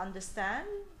to understand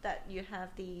that you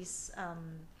have these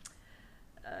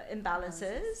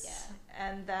imbalances,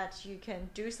 and that you can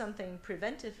do something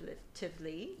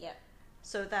preventatively,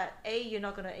 so that A, you're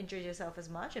not going to injure yourself as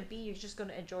much, and B, you're just going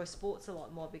to enjoy sports a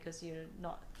lot more, because you're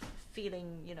not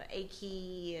feeling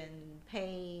achy and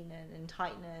pain and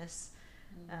tightness.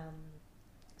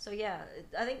 So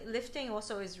I think lifting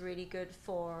also is really good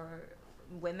for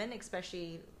women,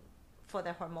 especially for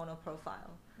their hormonal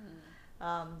profile.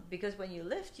 Because when you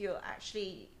lift, you're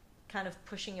actually kind of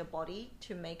pushing your body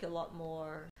to make a lot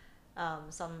more,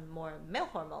 some more male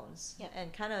hormones,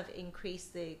 and kind of increase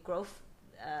the growth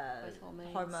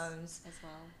hormones as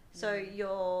well. So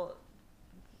you're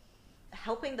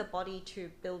helping the body to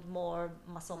build more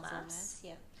muscle mass.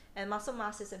 And muscle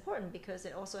mass is important because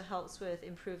it also helps with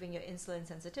improving your insulin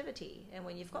sensitivity. And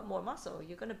when you've got more muscle,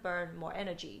 you're going to burn more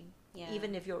energy,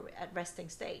 even if you're at resting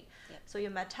state. So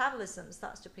your metabolism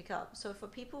starts to pick up. So for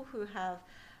people who have,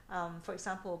 for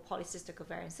example, polycystic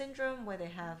ovarian syndrome, where they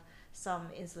have some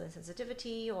insulin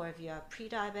sensitivity, or if you are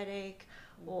pre-diabetic,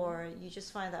 or you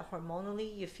just find that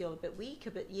hormonally you feel a bit weak,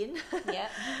 a bit yin.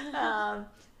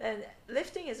 And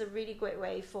lifting is a really great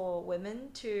way for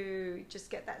women to just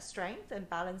get that strength and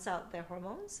balance out their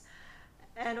hormones.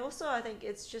 And also I think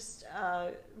it's just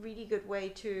a really good way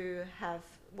to have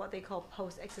what they call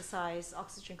post-exercise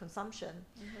oxygen consumption.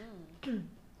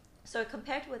 So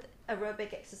compared with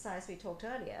aerobic exercise we talked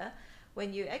earlier,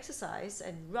 when you exercise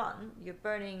and run, you're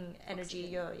burning energy,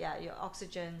 your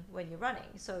oxygen when you're running.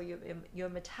 So you're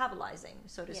metabolizing,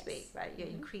 so to speak, right? You're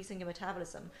increasing your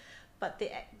metabolism. But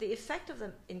the effect of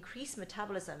the increased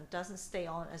metabolism doesn't stay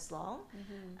on as long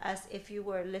as if you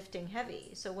were lifting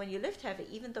heavy. So when you lift heavy,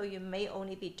 even though you may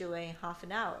only be doing half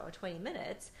an hour or 20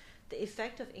 minutes, the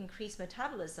effect of increased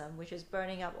metabolism, which is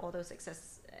burning up all those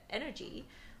excess energy,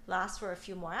 lasts for a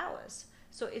few more hours.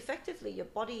 So effectively, your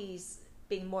body's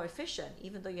being more efficient,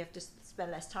 even though you have to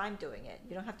spend less time doing it.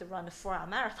 You don't have to run a 4-hour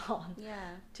marathon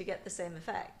to get the same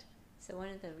effect. So one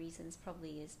of the reasons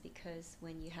probably is because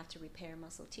when you have to repair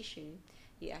muscle tissue,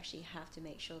 you actually have to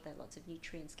make sure that lots of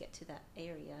nutrients get to that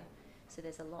area. So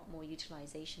there's a lot more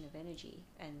utilization of energy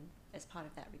and as part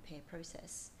of that repair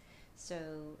process. So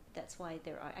that's why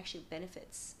there are actually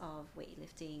benefits of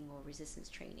weightlifting or resistance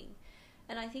training.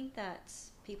 And I think that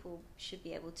people should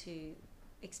be able to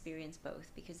experience both,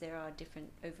 because there are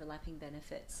different overlapping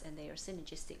benefits and they are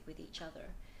synergistic with each other.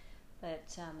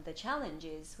 But the challenge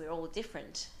is we're all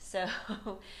different. So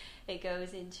it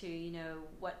goes into,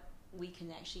 what we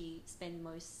can actually spend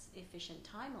most efficient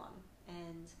time on.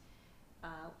 And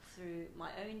through my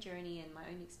own journey and my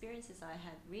own experiences, I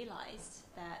have realized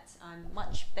that I'm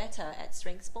much better at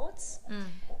strength sports,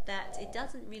 that it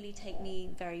doesn't really take me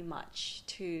very much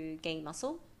to gain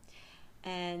muscle.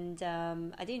 And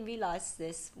I didn't realize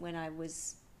this when I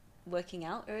was working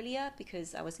out earlier,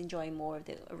 because I was enjoying more of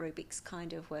the aerobics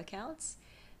kind of workouts.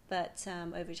 But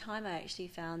over time, I actually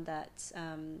found that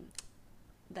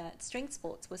that strength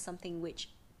sports was something which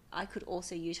I could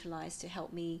also utilize to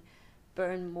help me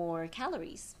burn more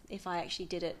calories if I actually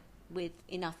did it with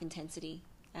enough intensity.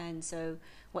 And so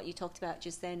what you talked about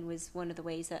just then was one of the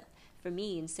ways that, for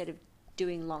me, instead of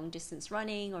doing long distance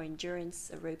running or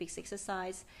endurance aerobics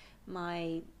exercise,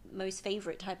 my most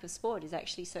favorite type of sport is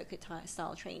actually circuit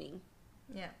style training.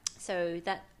 Yeah. So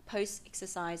that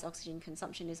post-exercise oxygen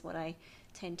consumption is what I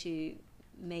tend to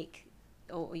make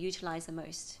or utilize the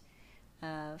most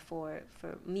for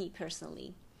me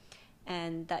personally.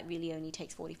 And that really only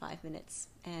takes 45 minutes.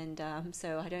 And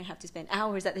so I don't have to spend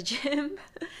hours at the gym.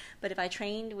 But if I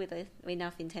trained with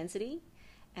enough intensity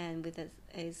and with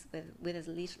as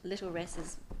little rest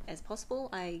as possible,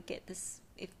 I get this,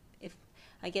 if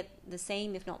I get the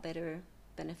same, if not better,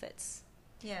 benefits.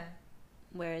 Yeah.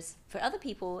 Whereas for other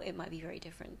people, it might be very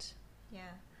different.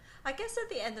 Yeah. I guess at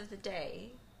the end of the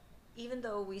day, even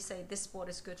though we say this sport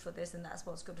is good for this and that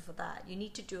sport's good for that, you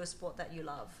need to do a sport that you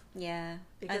love. Yeah.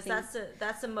 Because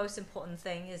that's the most important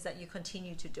thing, is that you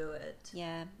continue to do it.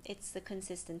 Yeah. It's the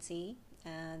consistency.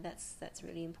 That's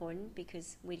really important,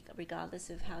 because regardless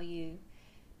of how you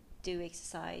do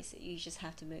exercise, you just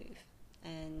have to move.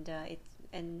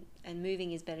 And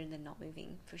moving is better than not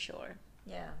moving, for sure.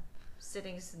 Yeah.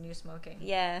 Sitting is the new smoking.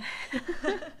 Yeah.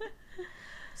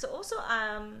 So also,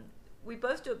 we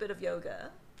both do a bit of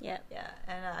yoga. Yeah. Yeah.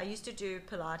 And I used to do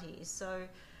Pilates. So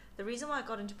the reason why I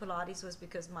got into Pilates was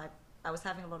because I was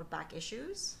having a lot of back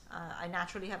issues. I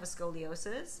naturally have a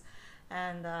scoliosis,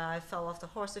 and I fell off the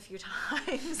horse a few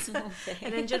times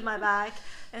and injured my back.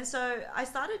 And so I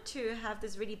started to have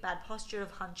this really bad posture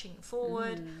of hunching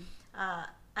forward.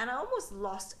 And I almost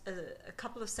lost a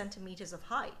couple of centimeters of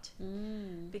height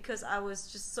because I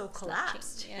was just so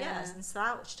collapsed. Yes, and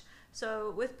slouched.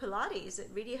 So with Pilates, it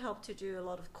really helped to do a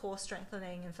lot of core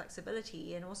strengthening and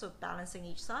flexibility, and also balancing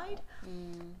each side.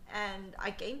 And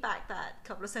I gained back that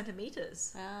couple of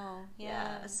centimeters. Wow.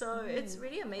 Yeah. So it's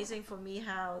really amazing for me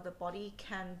how the body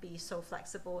can be so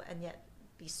flexible and yet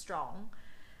be strong.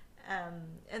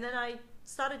 And then I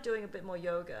started doing a bit more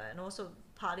yoga, and also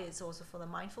partly it's also for the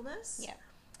mindfulness.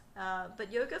 Yeah. But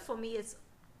yoga for me is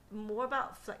more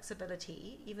about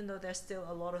flexibility, even though there's still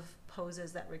a lot of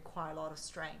poses that require a lot of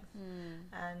strength.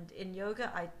 And in yoga,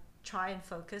 I try and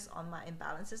focus on my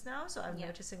imbalances now. So I'm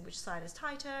noticing which side is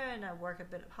tighter, and I work a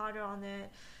bit harder on it.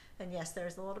 And yes,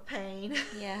 there's a lot of pain.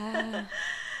 Yeah.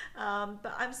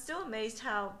 But I'm still amazed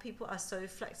how people are so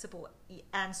flexible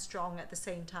and strong at the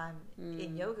same time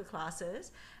in yoga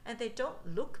classes, and they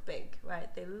don't look big, right?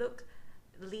 They look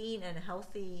lean and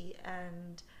healthy,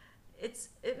 and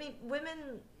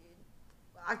women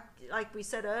are, like we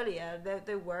said earlier,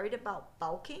 they're worried about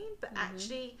bulking, but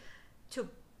actually to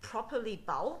properly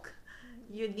bulk,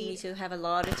 you need to have a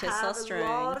lot of testosterone.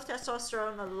 A lot of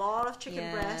testosterone, a lot of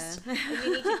chicken breast, and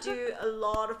you need to do a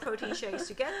lot of protein shakes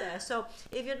to get there. So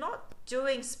if you're not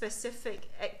doing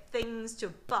specific things to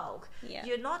bulk,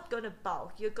 you're not going to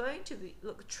bulk. You're going to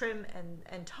look trim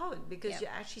and toned, because you're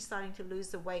actually starting to lose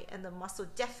the weight, and the muscle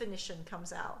definition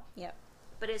comes out. Yep.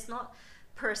 But it's not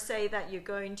per se that you're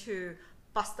going to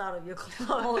bust out of your clothes.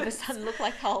 All of a sudden look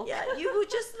like Hulk. Yeah, you would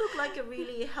just look like a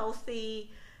really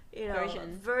healthy,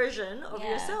 version of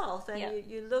yourself, and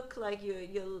you look like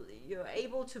you're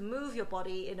able to move your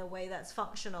body in a way that's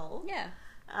functional. Yeah.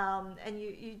 And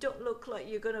you don't look like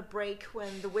you're gonna break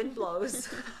when the wind blows.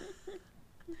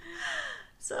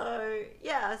 So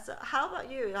how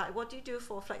about you? Like, what do you do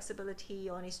for flexibility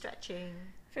or any stretching?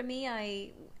 For me,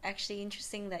 actually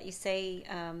interesting that you say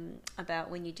about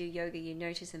when you do yoga, you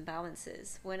notice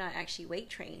imbalances. When I actually weight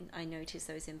train, I notice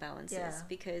those imbalances,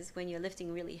 because when you're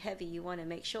lifting really heavy, you want to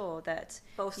make sure that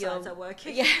both sides are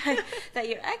working. Yeah, that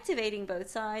you're activating both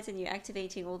sides and you're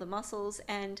activating all the muscles.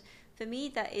 And for me,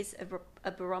 that is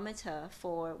a barometer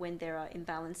for when there are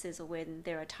imbalances or when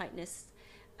there are tightness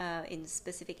in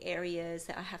specific areas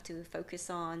that I have to focus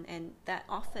on. And that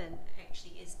often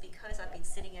actually is because I've been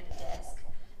sitting at a desk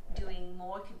doing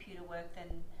more computer work than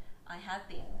I have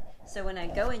been. So when I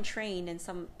go and train and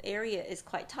some area is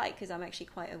quite tight, because I'm actually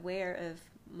quite aware of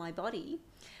my body,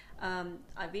 I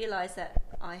realize that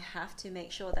I have to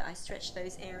make sure that I stretch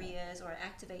those areas or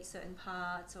activate certain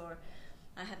parts, or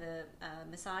I have a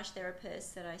massage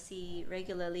therapist that I see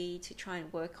regularly to try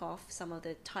and work off some of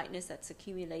the tightness that's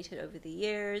accumulated over the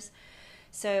years.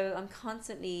 So I'm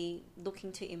constantly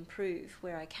looking to improve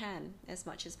where I can as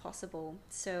much as possible.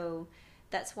 So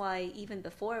that's why even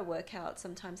before a workout,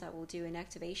 sometimes I will do an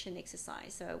activation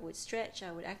exercise. So I would stretch,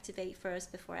 I would activate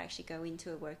first before I actually go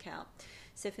into a workout.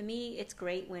 So for me, it's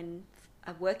great when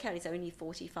a workout is only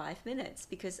 45 minutes,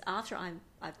 because after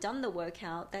I've done the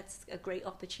workout, that's a great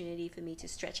opportunity for me to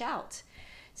stretch out.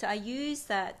 So I use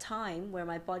that time where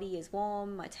my body is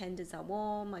warm, my tendons are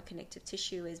warm, my connective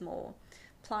tissue is more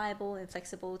pliable and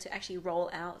flexible to actually roll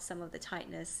out some of the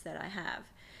tightness that I have.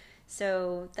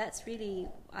 So that's really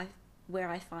where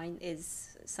I find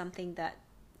is something that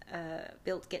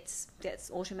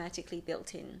gets automatically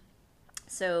built in.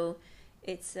 So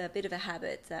it's a bit of a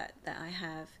habit that I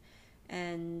have.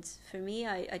 And for me,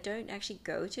 I don't actually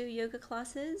go to yoga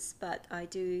classes, but I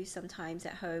do sometimes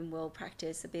at home will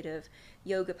practice a bit of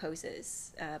yoga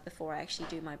poses before I actually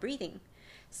do my breathing.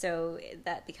 So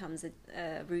that becomes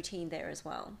a routine there as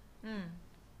well.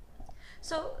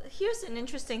 So here's an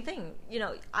interesting thing.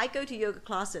 I go to yoga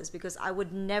classes because I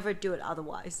would never do it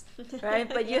otherwise, right?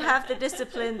 But you have the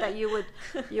discipline that you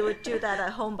would do that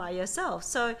at home by yourself.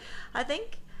 So I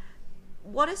think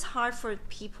what is hard for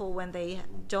people when they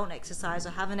don't exercise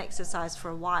or haven't exercised for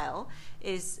a while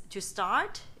is to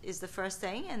start is the first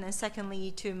thing, and then secondly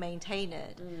to maintain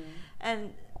it.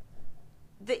 And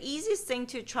the easiest thing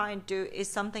to try and do is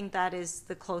something that is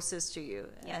the closest to you,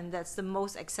 and that's the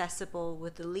most accessible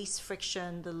with the least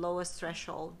friction, the lowest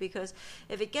threshold. Because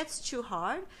if it gets too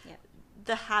hard,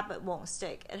 the habit won't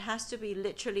stick. It has to be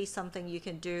literally something you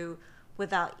can do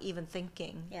without even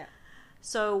thinking.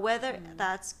 So whether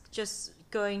that's just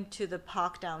going to the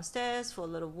park downstairs for a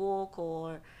little walk,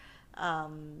 or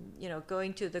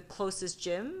going to the closest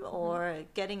gym, or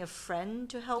getting a friend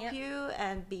to help you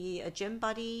and be a gym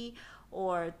buddy,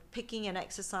 or picking an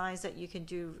exercise that you can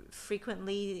do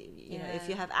frequently. If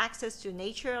you have access to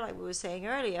nature, like we were saying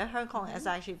earlier, Hong Kong is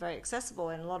actually very accessible,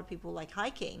 and a lot of people like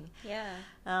hiking.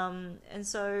 And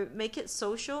so make it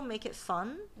social, make it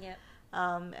fun.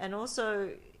 And also,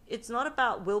 it's not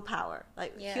about willpower.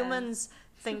 Like humans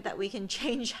think that we can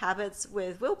change habits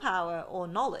with willpower or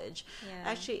knowledge.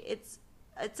 Actually,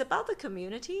 it's about the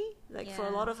community. Like for a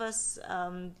lot of us,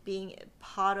 being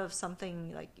part of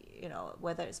something like,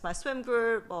 whether it's my swim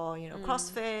group or,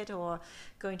 CrossFit, or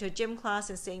going to a gym class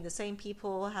and seeing the same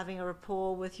people, having a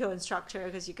rapport with your instructor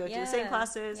because you go to the same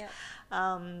classes.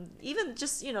 Even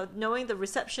just, knowing the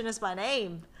receptionist by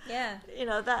name.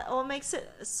 That all makes it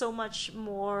so much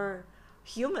more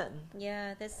human.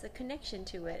 There's a connection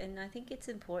to it, and I think it's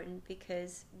important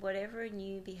because whatever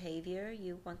new behavior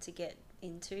you want to get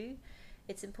into,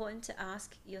 it's important to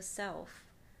ask yourself,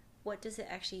 what does it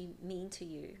actually mean to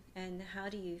you, and how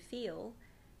do you feel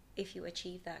if you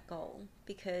achieve that goal?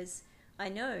 Because I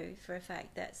know for a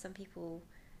fact that some people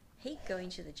hate going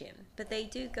to the gym, but they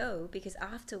do go because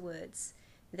afterwards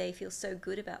they feel so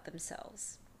good about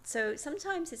themselves. So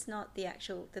sometimes it's not the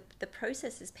actual, the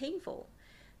process is painful,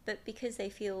 but because they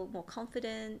feel more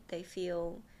confident, they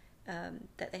feel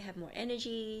that they have more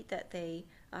energy, that they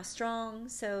are strong,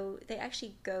 so they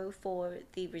actually go for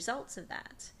the results of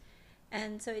that.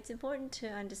 And so it's important to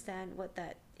understand what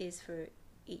that is for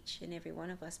each and every one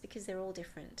of us, because they're all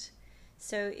different.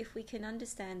 So if we can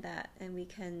understand that, and we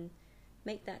can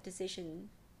make that decision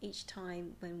each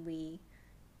time when we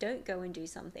don't go and do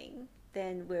something,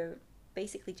 then we're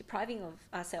basically depriving of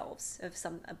ourselves of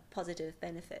a positive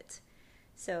benefit.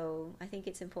 So I think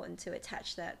it's important to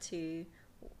attach that to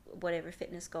whatever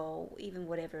fitness goal, even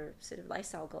whatever sort of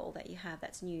lifestyle goal that you have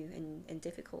that's new and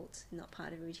difficult, not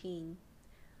part of routine.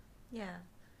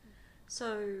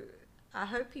 So I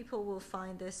hope people will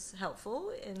find this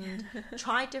helpful and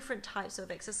try different types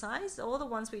of exercise. All the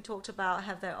ones we talked about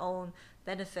have their own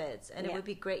benefits, and it would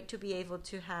be great to be able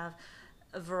to have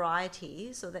a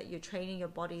variety so that you're training your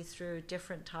body through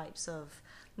different types of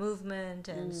movement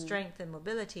and strength and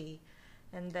mobility,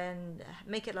 and then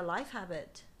make it a life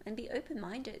habit. And be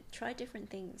open-minded, try different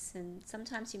things, and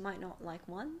sometimes you might not like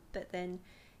one, but then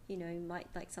you might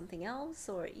like something else,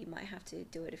 or you might have to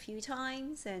do it a few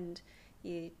times and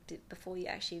before you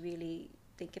actually really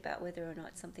think about whether or not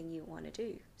it's something you want to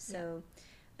do. So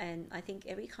and I think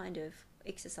every kind of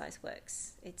exercise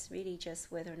works. It's really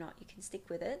just whether or not you can stick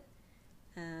with it,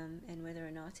 and whether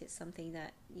or not it's something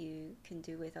that you can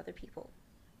do with other people.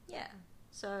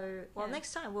 So,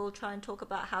 next time we'll try and talk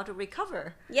about how to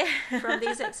recover from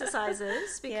these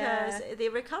exercises, because the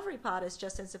recovery part is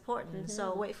just as important.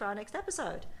 So wait for our next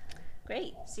episode.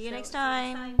 Great. See you next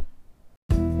time.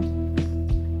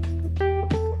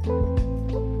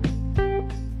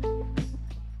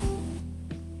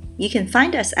 You can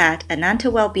find us at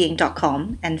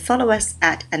anantawellbeing.com and follow us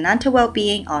at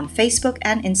anantawellbeing on Facebook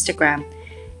and Instagram.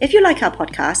 If you like our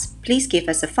podcast, please give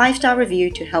us a 5-star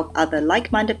review to help other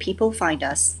like-minded people find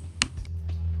us.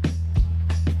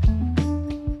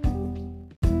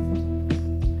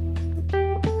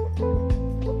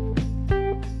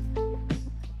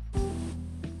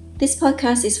 This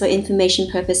podcast is for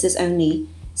information purposes only.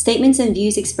 Statements and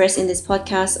views expressed in this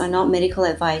podcast are not medical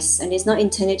advice and is not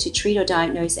intended to treat or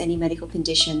diagnose any medical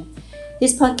condition.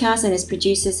 This podcast and its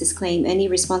producers disclaim any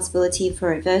responsibility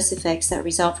for adverse effects that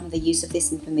result from the use of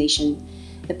this information.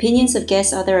 Opinions of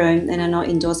guests are their own and are not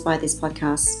endorsed by this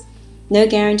podcast. No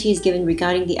guarantee is given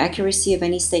regarding the accuracy of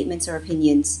any statements or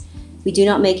opinions. We do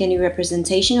not make any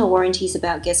representation or warranties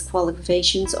about guest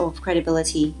qualifications or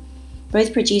credibility.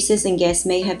 Both producers and guests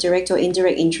may have direct or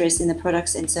indirect interest in the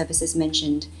products and services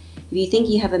mentioned. If you think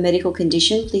you have a medical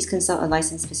condition, please consult a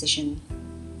licensed physician.